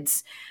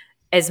kids,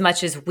 as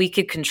much as we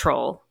could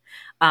control,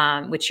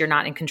 which you're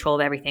not in control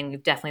of everything.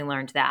 We've definitely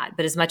learned that.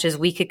 But as much as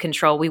we could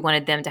control, we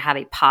wanted them to have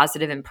a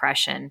positive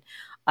impression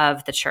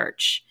of the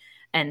church.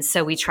 And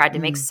so we tried to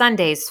make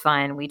Sundays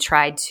fun. We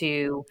tried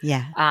to,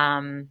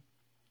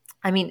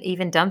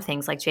 even dumb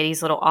things like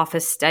JD's little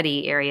office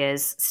study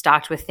areas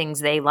stocked with things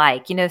they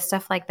like,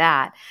 stuff like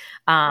that.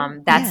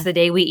 That's the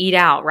day we eat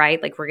out,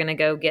 right? Like we're going to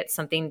go get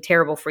something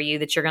terrible for you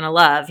that you're going to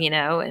love,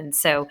 and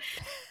so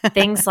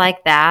things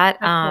like that,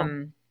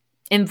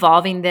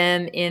 involving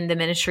them in the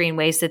ministry in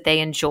ways that they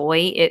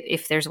enjoy,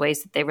 if there's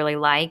ways that they really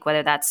like,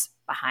 whether that's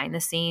behind the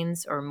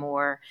scenes or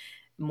more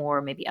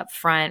maybe up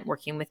front,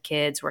 working with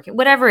kids,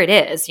 whatever it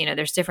is,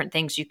 there's different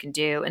things you can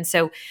do. And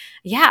so,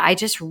 I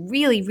just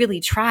really, really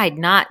tried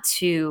not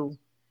to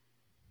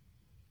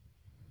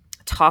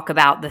talk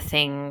about the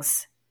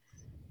things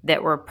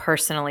that were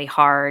personally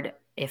hard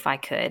if I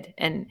could.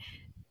 And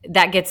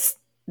that gets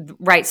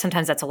right,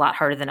 sometimes that's a lot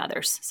harder than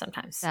others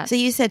sometimes. So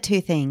you said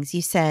two things.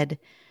 You said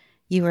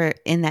you were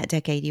in that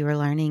decade, you were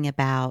learning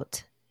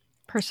about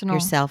personal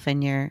yourself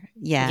and your,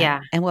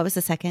 Yeah. And what was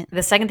the second?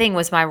 The second thing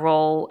was my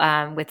role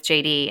with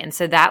JD. And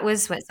so that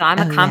was, so I'm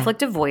a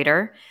conflict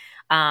avoider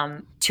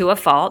to a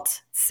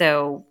fault.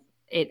 So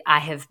I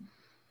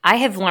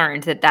have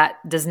learned that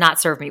does not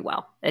serve me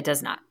well. It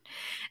does not.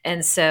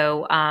 And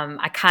so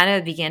I kind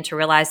of began to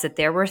realize that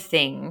there were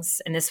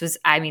things, and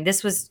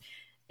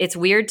it's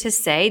weird to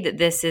say that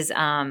this is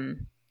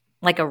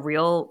like a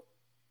real,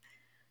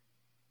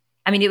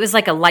 it was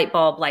like a light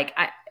bulb,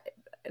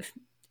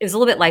 it was a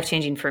little bit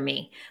life-changing for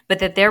me, but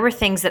that there were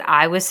things that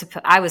I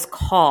was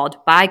called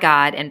by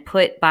God and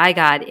put by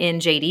God in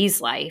JD's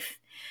life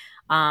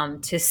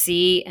to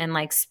see and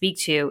speak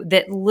to,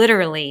 that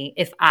literally,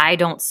 if I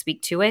don't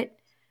speak to it,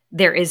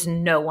 there is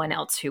no one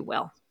else who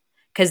will,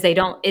 because they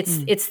don't,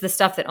 it's the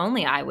stuff that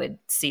only I would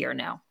see or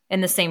know.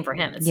 And the same for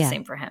him. It's the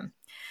same for him.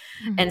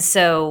 Mm-hmm. And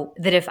so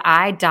that if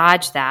I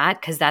dodge that,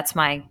 because that's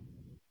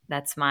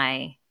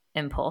my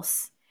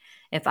impulse,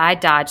 if I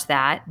dodge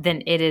that,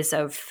 then it is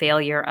a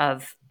failure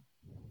of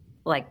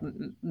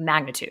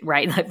magnitude,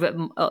 right?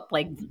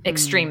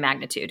 Extreme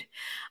magnitude.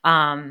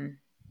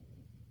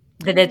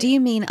 Do you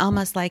mean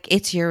almost like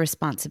it's your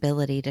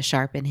responsibility to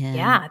sharpen him?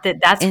 Yeah,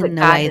 that's in what the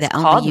God way has that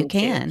called only you me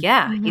can. to.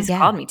 Yeah, He's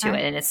called me to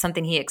it, and it's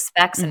something He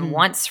expects and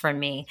wants from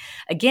me.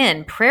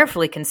 Again,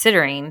 prayerfully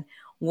considering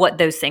what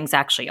those things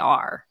actually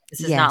are.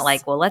 This is not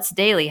like, well, let's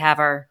daily have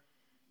our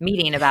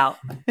meeting about.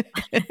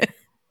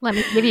 Let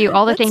me give you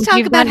all the things talk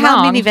you've about done how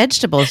wrong. many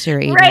vegetables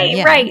you're eating.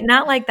 Right.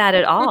 Not like that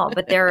at all.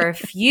 But there are a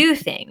few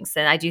things,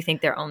 and I do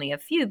think there are only a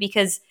few,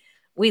 because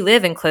we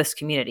live in close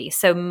community.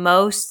 So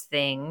most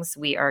things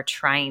we are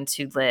trying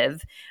to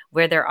live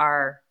where there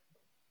are,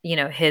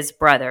 his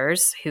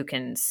brothers who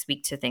can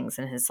speak to things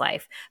in his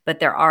life. But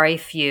there are a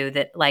few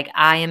that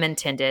I am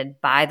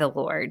intended by the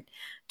Lord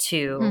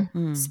to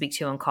speak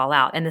to and call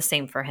out. And the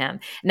same for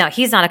him. Now,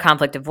 he's not a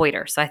conflict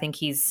avoider. So I think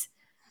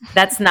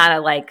that's not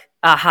a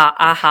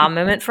aha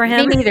moment for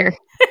him.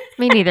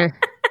 Me neither.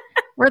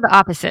 We're the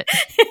opposite.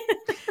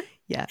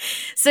 Yeah.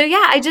 So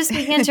I just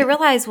began to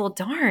realize, well,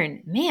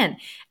 darn, man,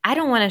 I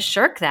don't want to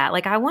shirk that.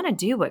 I want to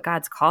do what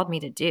God's called me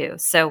to do.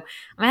 So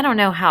I don't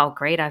know how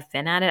great I've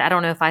been at it. I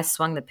don't know if I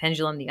swung the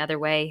pendulum the other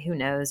way. Who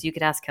knows? You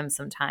could ask him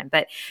sometime.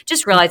 But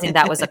just realizing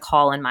that was a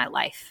call in my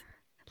life.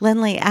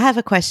 Lindley, I have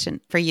a question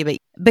for you, but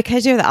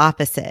because you're the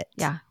opposite.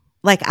 Yeah.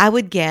 I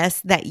would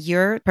guess that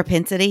your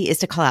propensity is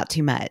to call out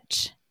too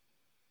much.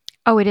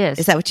 Oh, it is.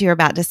 Is that what you were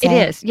about to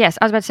say? It is. Yes.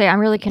 I was about to say, I'm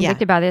really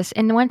convicted by this.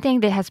 And the one thing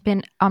that has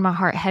been on my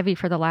heart heavy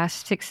for the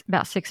last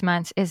about 6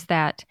 months is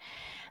that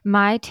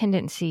my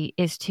tendency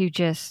is to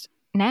just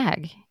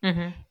nag.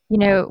 Mm-hmm.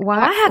 Why?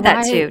 I have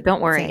that too.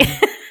 Don't worry.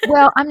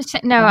 Well, it's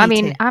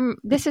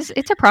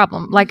a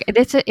problem.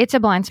 It's a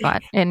blind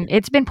spot, and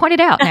it's been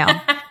pointed out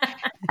now.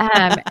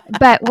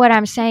 But what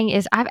I'm saying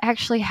is I've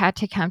actually had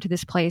to come to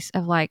this place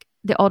of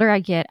the older I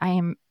get, I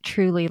am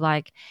truly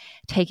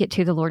take it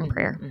to the Lord in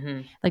prayer.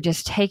 Mm-hmm.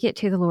 Just take it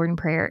to the Lord in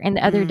prayer. And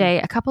the other day,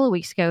 a couple of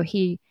weeks ago,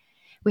 we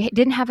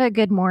didn't have a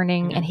good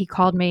morning, and he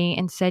called me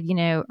and said,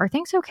 are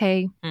things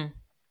okay?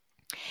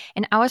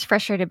 And I was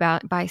frustrated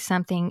by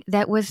something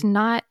that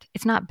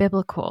it's not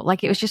biblical.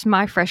 It was just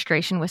my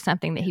frustration with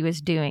something that he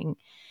was doing,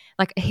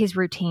 his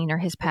routine or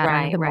his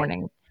pattern in the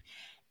morning.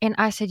 And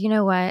I said, you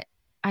know what?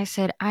 I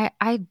said,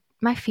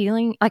 my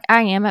feeling,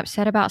 I am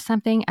upset about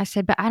something. I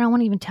said, but I don't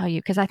want to even tell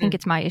you because I think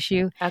it's my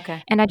issue.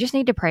 Okay. And I just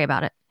need to pray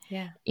about it.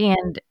 Yeah.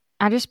 And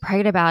I just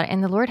prayed about it.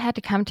 And the Lord had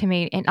to come to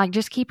me and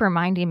just keep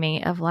reminding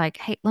me of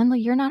hey, Lindley,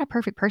 you're not a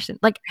perfect person.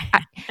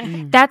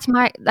 That's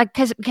my,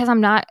 because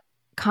I'm not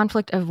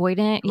conflict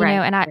avoidant, you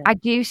know, and I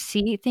do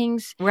see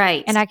things.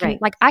 Right. And I can,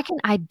 I can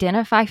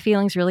identify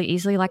feelings really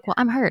easily. Well,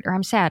 I'm hurt or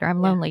I'm sad or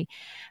I'm lonely,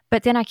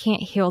 but then I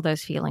can't heal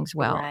those feelings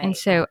well. Right. And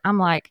so I'm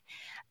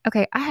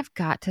okay, I have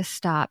got to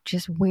stop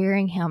just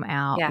wearing him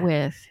out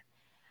with,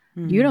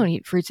 you don't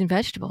eat fruits and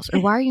vegetables, or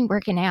why are you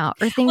working out,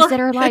 or things that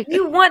are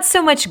you want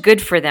so much good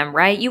for them,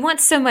 right? You want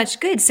so much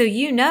good. So,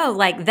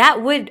 that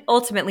would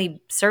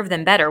ultimately serve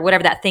them better,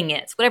 whatever that thing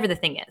is, whatever the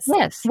thing is.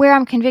 Yes. Where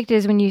I'm convicted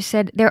is when you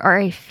said there are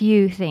a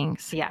few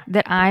things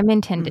that I'm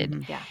intended.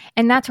 Mm-hmm. Yeah.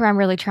 And that's where I'm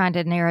really trying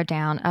to narrow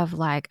down of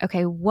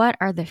okay, what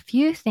are the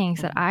few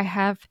things that I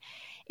have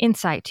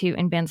insight to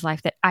in Ben's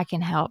life that I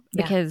can help?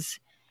 Because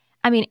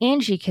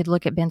Angie could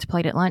look at Ben's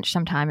plate at lunch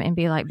sometime and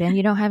be like, Ben,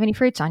 you don't have any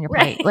fruits on your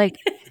plate.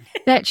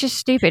 That's just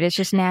stupid. It's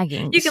just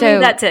nagging. You can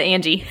leave that to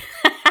Angie.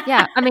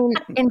 Yeah.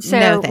 And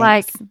so no,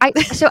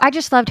 I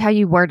just loved how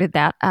you worded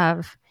that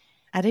of,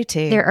 I do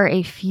too. There are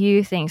a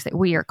few things that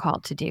we are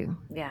called to do.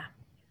 Yeah.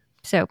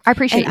 So I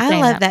appreciate and you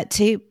saying I love that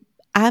too.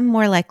 I'm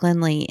more like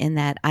Lindley in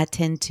that I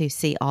tend to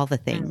see all the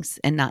things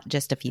and not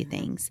just a few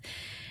things.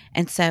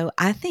 And so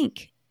I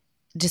think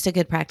just a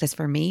good practice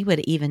for me would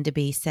even to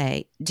be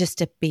just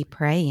to be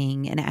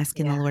praying and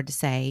asking the Lord to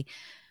say,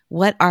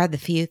 what are the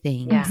few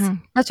things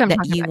That's what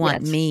that you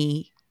want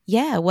me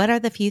Yeah, what are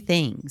the few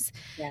things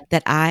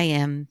that I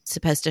am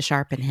supposed to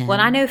sharpen him? Well,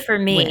 I know for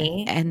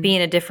me, with? And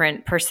being a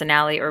different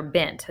personality or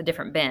a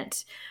different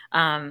bent,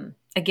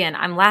 again,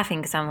 I'm laughing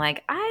because I'm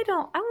like, I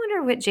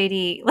wonder what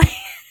JD, like,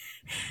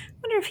 I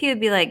wonder if he would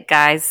be like,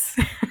 guys,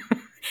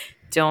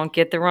 don't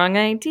get the wrong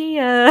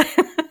idea.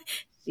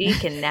 She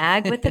can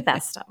nag with the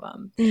best of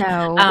them.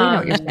 No, we know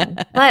what you're saying.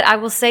 But I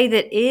will say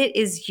that it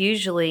is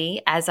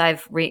usually, as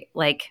I've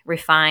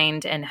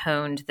refined and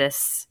honed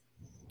this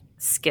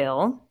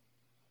skill,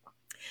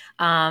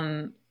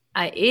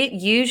 it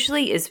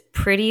usually is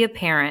pretty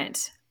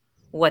apparent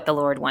what the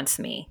Lord wants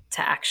me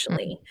to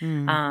actually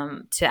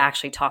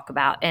talk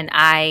about, and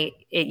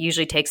it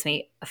usually takes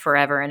me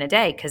forever and a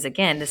day because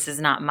again, this is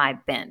not my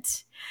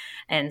bent.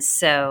 And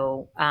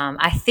so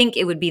I think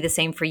it would be the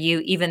same for you,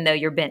 even though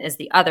your bent is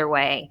the other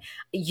way.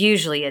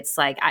 Usually it's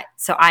like,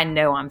 I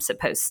know I'm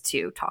supposed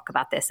to talk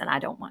about this and I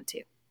don't want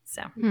to.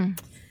 So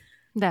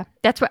yeah,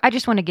 that's what I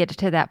just want to get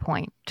to that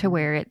point to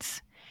where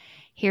it's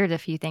here's a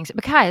few things.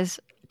 Because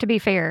to be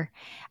fair,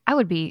 I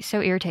would be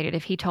so irritated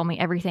if he told me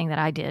everything that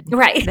I did.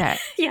 Right. That,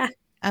 yeah.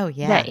 Oh,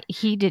 yeah. That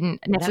he didn't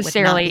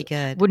necessarily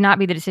would not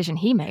be the decision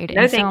he made.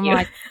 No, and thank so I'm you.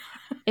 like,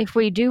 if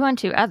we do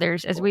unto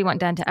others as we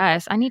want done to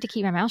us, I need to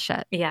keep my mouth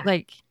shut. Yeah.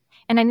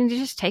 And I need to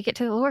just take it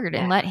to the Lord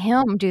and let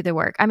him do the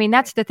work. I mean,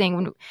 that's the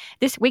thing.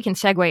 We can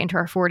segue into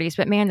our 40s,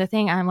 but man, the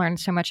thing I learned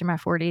so much in my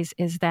 40s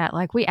is that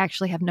like we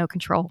actually have no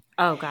control.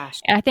 Oh gosh.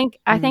 And I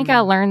think I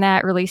learned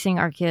that releasing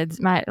our kids,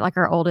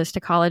 our oldest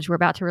to college. We're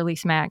about to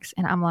release Max,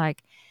 and I'm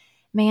like,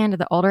 man,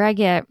 the older I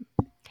get,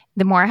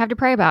 the more I have to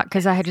pray about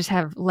because I just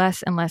have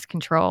less and less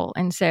control.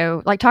 And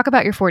so, like, talk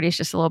about your 40s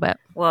just a little bit.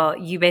 Well,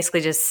 you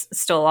basically just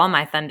stole all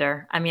my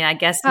thunder. I mean, I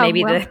guess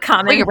the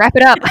common... We can wrap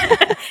it up.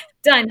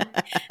 Done.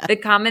 The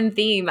common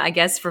theme, I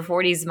guess, for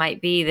 40s might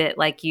be that,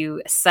 like,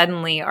 you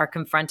suddenly are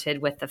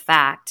confronted with the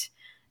fact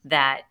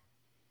that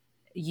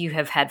you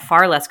have had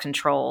far less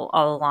control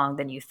all along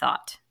than you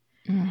thought.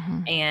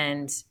 Mm-hmm.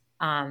 And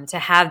to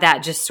have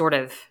that just sort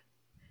of...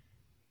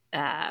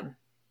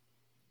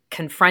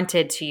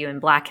 confronted to you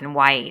in black and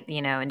white,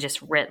 and just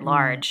writ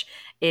large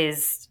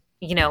is,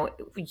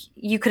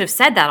 you could have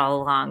said that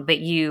all along, but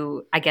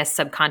you, I guess,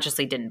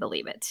 subconsciously didn't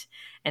believe it.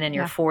 And in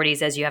your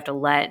 40s, as you have to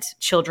let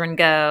children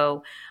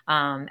go,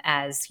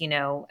 as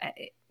you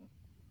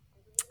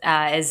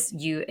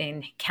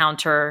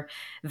encounter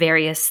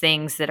various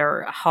things that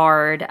are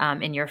hard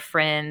in your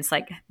friends,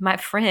 like my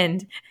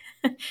friend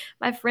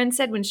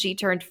said when she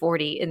turned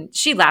 40, and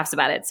she laughs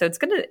about it. So it's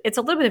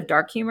a little bit of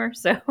dark humor.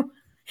 So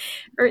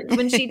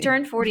when she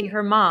turned 40,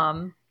 her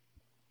mom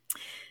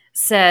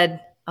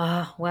said,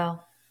 "Oh,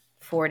 well,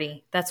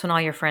 40, that's when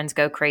all your friends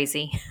go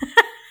crazy."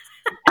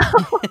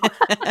 And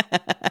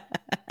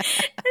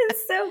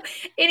so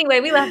anyway,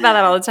 we laugh about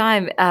that all the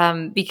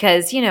time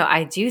because,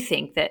 I do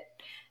think that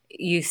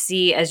you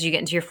see as you get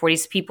into your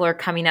 40s, people are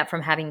coming up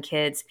from having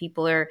kids,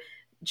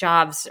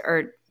 jobs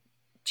are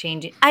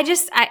changing. I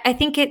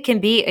think it can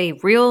be a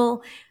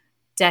real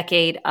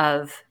decade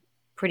of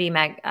pretty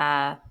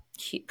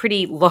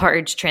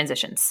large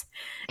transitions.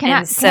 Can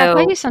I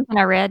tell you something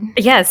I read?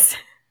 Yes.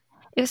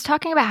 It was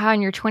talking about how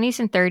in your 20s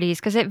and 30s,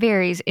 because it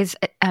varies, is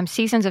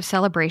seasons of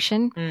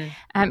celebration.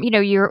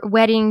 Your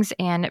weddings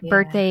and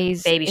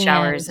birthdays, baby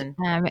showers, and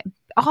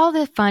all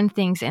the fun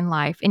things in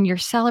life. And you're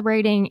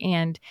celebrating,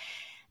 and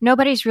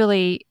nobody's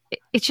really.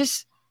 It's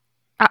just.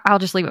 I'll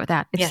just leave it with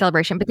that. It's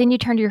celebration. But then you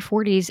turn to your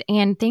 40s,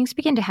 and things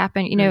begin to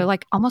happen.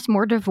 Like almost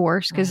more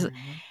divorce because.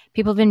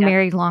 People have been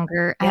married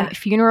longer.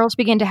 Funerals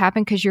begin to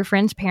happen because your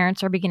friends'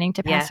 parents are beginning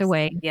to pass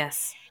away.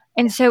 Yes.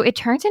 And so it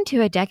turns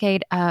into a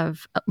decade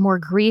of more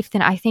grief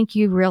than I think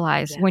you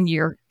realize when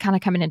you're kind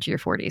of coming into your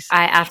 40s.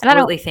 I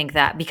absolutely think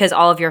that because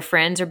all of your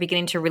friends are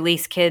beginning to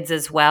release kids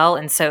as well.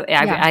 And so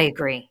I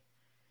agree.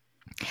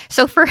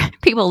 So for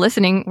people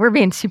listening, we're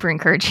being super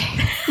encouraging.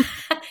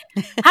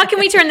 How can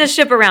we turn this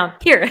ship around?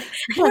 Here.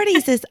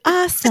 40s is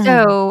awesome.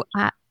 So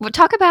we'll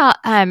talk about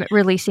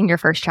releasing your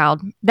first child.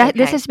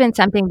 This has been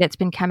something that's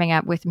been coming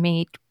up with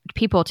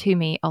people to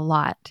me a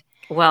lot.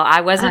 Well,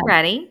 I wasn't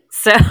ready.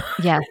 So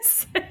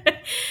yes.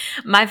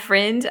 My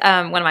friend,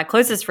 one of my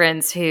closest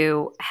friends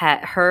who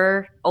had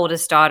her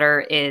oldest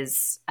daughter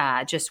is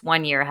just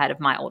 1 year ahead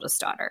of my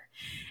oldest daughter.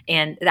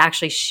 And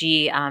actually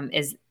she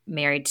is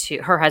married to,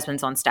 her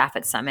husband's on staff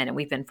at Summit, and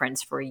we've been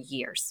friends for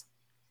years.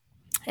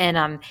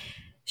 And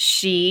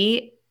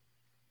she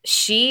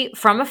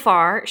from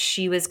afar,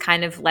 she was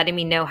kind of letting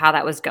me know how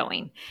that was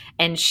going.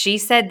 And she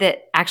said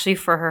that actually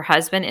for her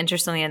husband,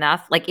 interestingly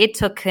enough, like it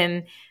took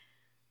him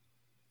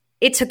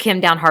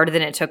down harder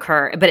than it took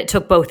her, but it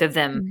took both of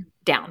them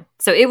down.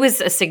 So it was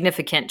a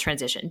significant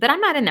transition. But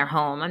I'm not in their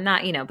home. I'm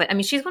not, but I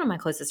mean, she's one of my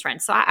closest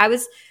friends. So I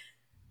was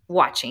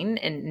watching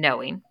and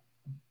knowing.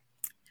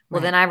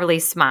 Well, then I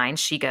released mine.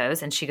 She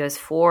goes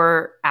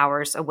 4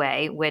 hours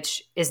away,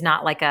 which is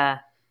not like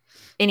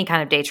any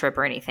kind of day trip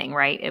or anything,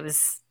 right?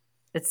 It's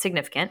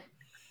significant.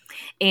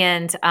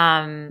 And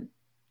I'll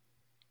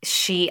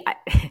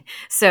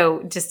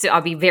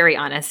be very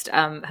honest.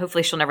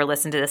 Hopefully she'll never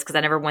listen to this because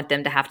I never want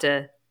them to have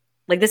to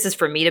Like, this is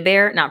for me to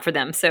bear, not for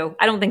them. So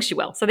I don't think she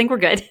will. So I think we're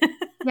good.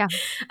 Yeah.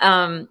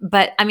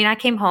 But I mean, I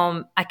came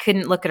home, I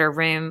couldn't look at her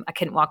room. I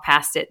couldn't walk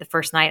past it. The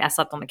first night I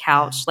slept on the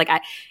couch. Wow. Like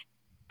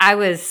I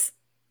was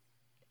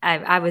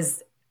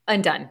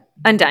undone.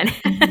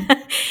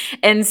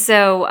 And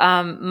so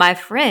my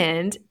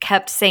friend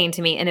kept saying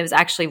to me, and it was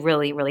actually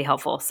really, really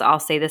helpful. So I'll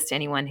say this to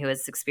anyone who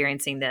is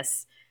experiencing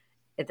this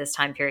at this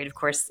time period. Of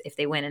course, if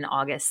they went in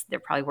August, they're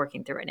probably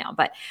working through it now.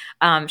 But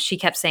she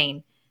kept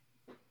saying,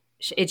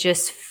 it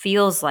just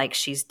feels like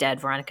she's dead,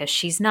 Veronica.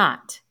 She's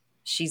not.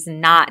 She's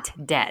not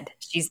dead.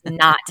 She's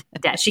not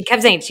dead. She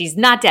kept saying she's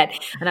not dead.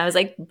 And I was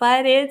like,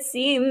 but it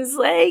seems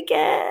like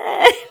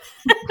it.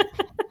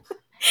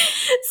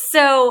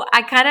 So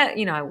I kind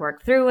of, I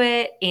worked through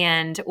it.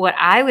 And what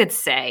I would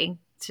say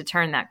to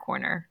turn that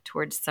corner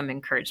towards some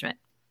encouragement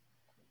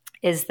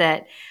is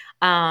that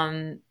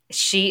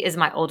she is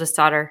my oldest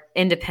daughter,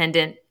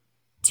 independent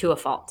to a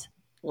fault.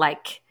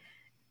 Like,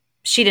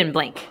 she didn't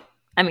blink.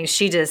 I mean,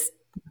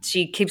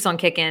 she keeps on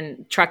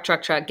kicking, truck,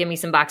 give me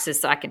some boxes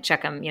so I can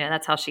check them.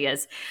 That's how she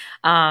is.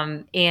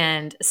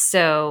 And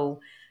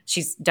so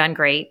she's done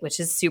great, which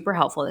is super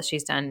helpful that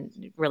she's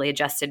really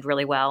adjusted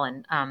really well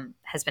and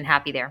has been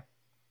happy there.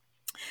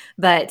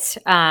 But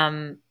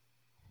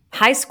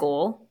high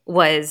school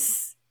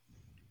was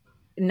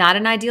not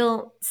an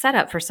ideal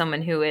setup for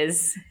someone who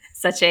is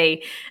such an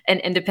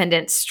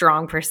independent,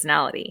 strong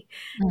personality.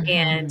 Mm-hmm.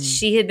 And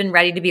she had been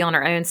ready to be on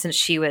her own since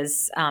she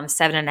was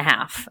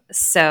 7.5.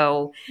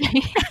 So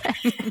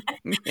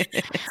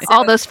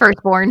all those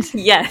firstborns.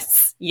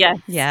 Yes.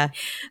 Yeah.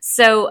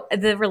 So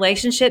the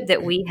relationship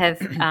that we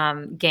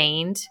have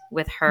gained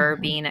with her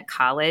being at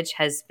college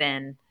has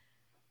been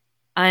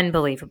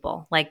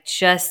unbelievable. Like,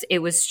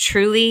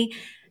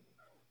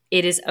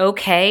 it is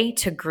okay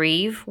to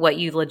grieve what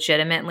you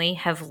legitimately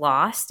have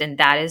lost, and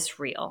that is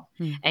real.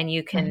 Mm-hmm. And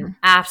you can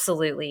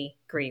absolutely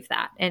grieve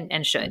that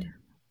and should. Mm-hmm.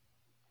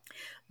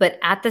 But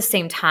at the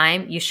same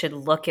time, you should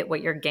look at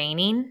what you're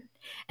gaining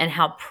and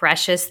how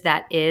precious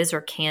that is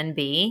or can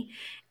be,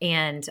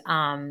 and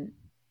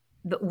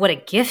but what a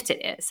gift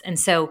it is. And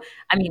so,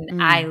 I mean,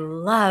 I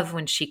love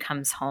when she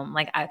comes home.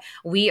 Like,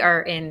 we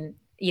are in,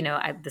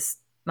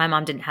 my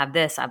mom didn't have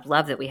this. I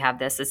love that we have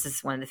this. This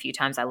is one of the few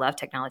times I love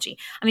technology.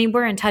 I mean,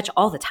 we're in touch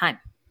all the time,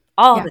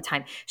 the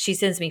time. She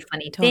sends me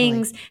funny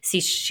things.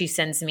 She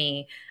sends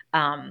me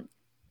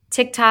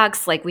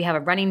TikToks. Like, we have a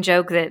running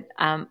joke that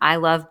I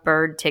love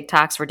bird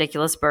TikToks,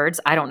 ridiculous birds.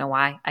 I don't know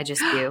why. I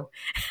just do.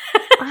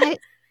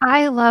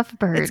 I love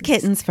birds. It's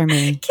kittens for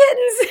me.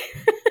 Kittens.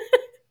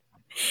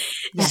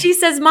 Yeah. She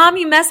says, Mom,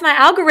 you messed my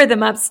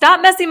algorithm up.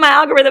 Stop messing my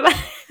algorithm up.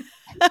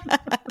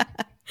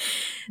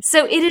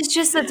 So it is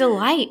just a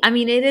delight. I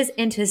mean, it is.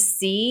 And to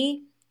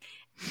see,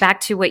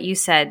 back to what you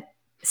said.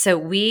 So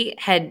we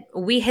had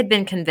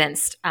been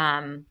convinced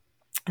that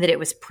it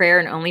was prayer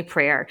and only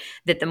prayer,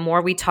 that the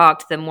more we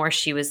talked, the more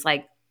she was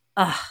like,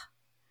 ugh,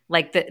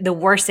 like the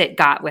worse it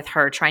got with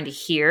her trying to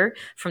hear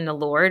from the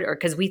Lord, or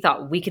because we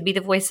thought we could be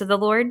the voice of the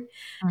Lord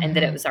and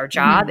that it was our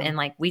job. And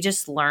like, we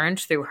just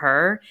learned through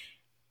her,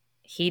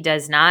 he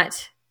does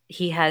not.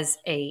 He has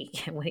he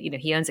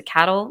owns the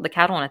cattle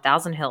on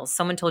 1,000 hills.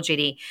 Someone told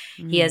JD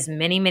he has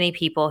many, many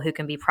people who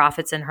can be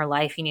prophets in her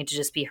life. You need to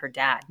just be her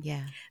dad.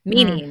 Yeah.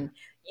 Meaning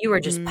you are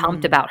just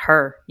pumped about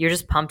her. You're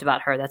just pumped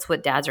about her. That's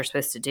what dads are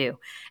supposed to do.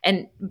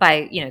 And by,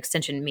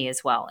 extension, me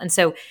as well. And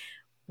so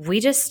we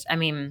just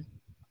learned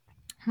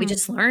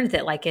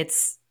that, like,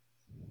 it's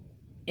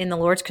in the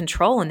Lord's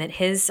control, and that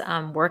his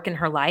work in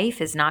her life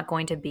is not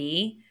going to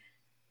be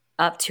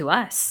up to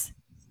us.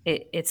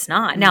 It's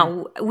not.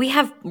 Now, we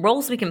have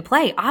roles we can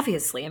play,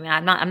 obviously. I mean,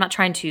 I'm not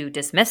trying to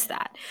dismiss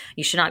that.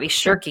 You should not be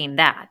shirking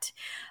that.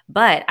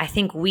 But I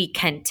think we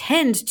can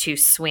tend to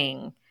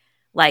swing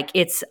like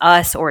it's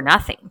us or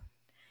nothing.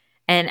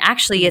 And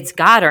actually, it's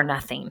God or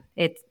nothing.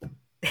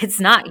 It's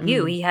not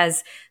you. He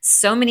has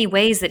so many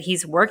ways that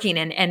he's working,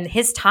 and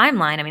his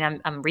timeline. I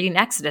mean, I'm reading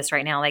Exodus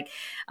right now. Like,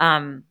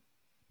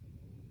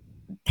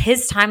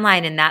 his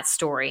timeline in that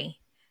story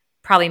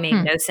probably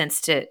made no sense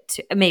to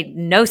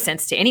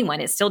anyone.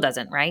 It still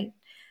doesn't, right?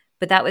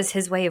 But that was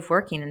his way of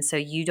working. And so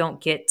you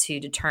don't get to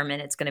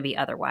determine it's going to be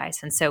otherwise.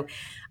 And so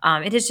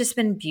it has just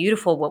been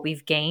beautiful what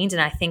we've gained.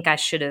 And I think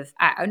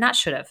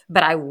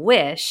but I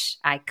wish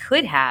I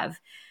could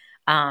have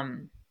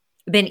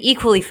been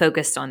equally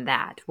focused on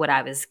that, what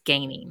I was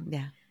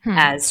gaining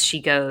as she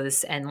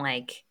goes and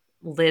like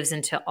lives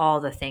into all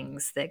the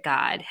things that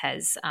God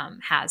has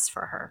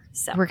for her.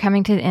 So we're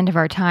coming to the end of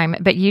our time,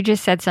 but you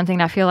just said something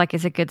I feel like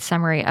is a good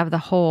summary of the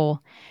whole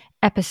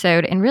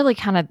episode and really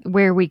kind of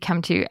where we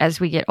come to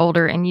as we get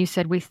older. And you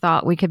said we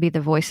thought we could be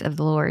the voice of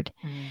the Lord.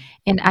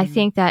 And I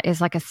think that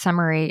is like a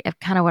summary of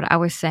kind of what I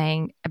was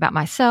saying about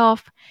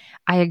myself.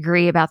 I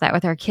agree about that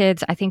with our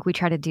kids. I think we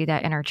try to do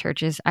that in our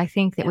churches. I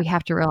think that we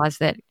have to realize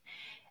that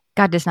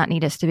God does not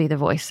need us to be the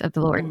voice of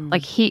the Lord.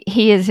 Like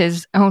he is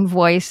his own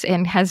voice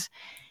and has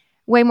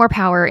way more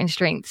power and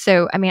strength.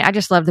 So, I mean, I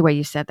just love the way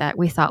you said that.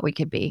 We thought we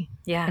could be.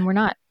 Yeah. And we're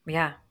not.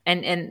 Yeah.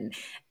 And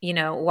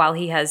while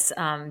he has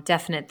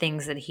definite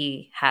things that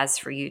he has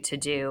for you to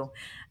do,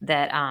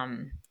 that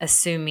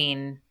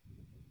assuming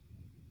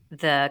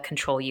the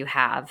control you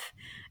have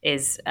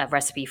is a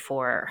recipe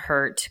for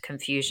hurt,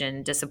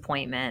 confusion,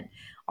 disappointment,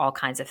 all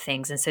kinds of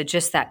things. And so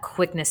just that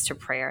quickness to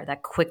prayer,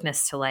 that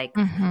quickness to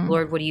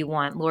Lord, what do you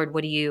want? Lord,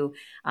 what do you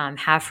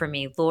have for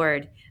me?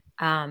 Lord,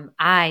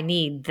 I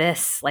need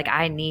this.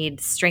 I need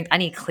strength. I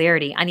need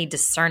clarity. I need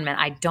discernment.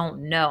 I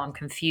don't know. I'm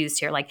confused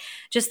here.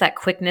 Just that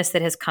quickness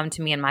that has come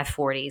to me in my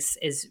 40s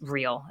is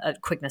real. A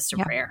quickness to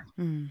prayer.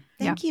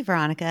 Thank you,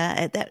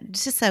 Veronica.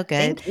 That's just so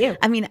good. Thank you.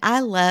 I mean,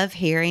 I love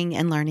hearing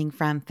and learning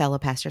from fellow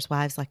pastors'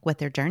 wives, what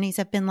their journeys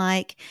have been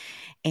like,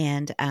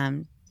 and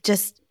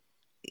just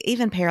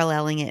even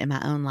paralleling it in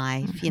my own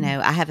life.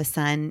 I have a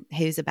son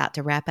who's about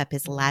to wrap up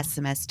his last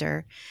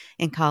semester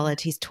in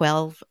college. He's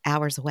 12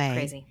 hours away.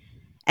 Crazy.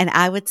 And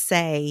I would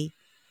say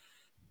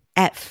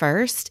at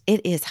first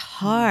it is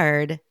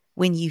hard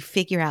when you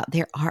figure out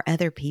there are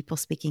other people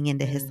speaking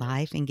into his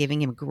life and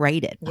giving him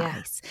great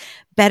advice,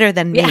 better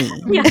than me.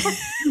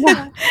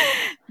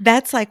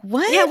 That's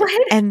what? Yeah,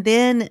 what? And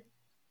then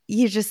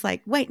you're just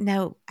wait,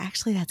 no,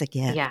 actually that's a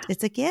gift. Yeah.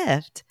 It's a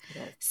gift.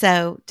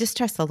 So just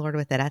trust the Lord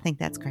with it. I think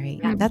that's great.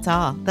 Yeah. That's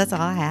all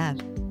I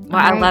have. Well,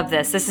 I love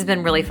this. This has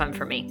been really fun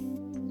for me.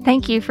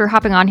 Thank you for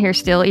hopping on here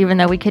still, even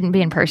though we couldn't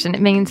be in person.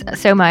 It means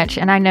so much,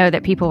 and I know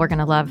that people are going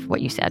to love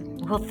what you said.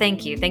 Well,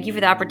 thank you. Thank you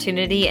for the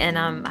opportunity, and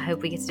I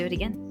hope we get to do it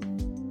again.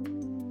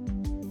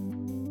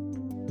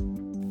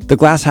 The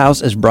Glass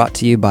House is brought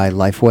to you by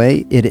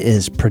Lifeway. It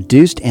is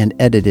produced and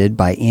edited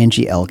by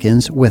Angie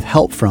Elkins with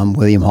help from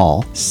William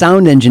Hall.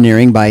 Sound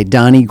engineering by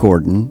Donnie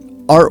Gordon.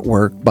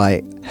 Artwork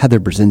by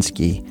Heather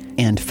Brzezinski.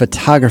 And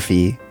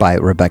photography by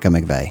Rebecca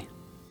McVeigh.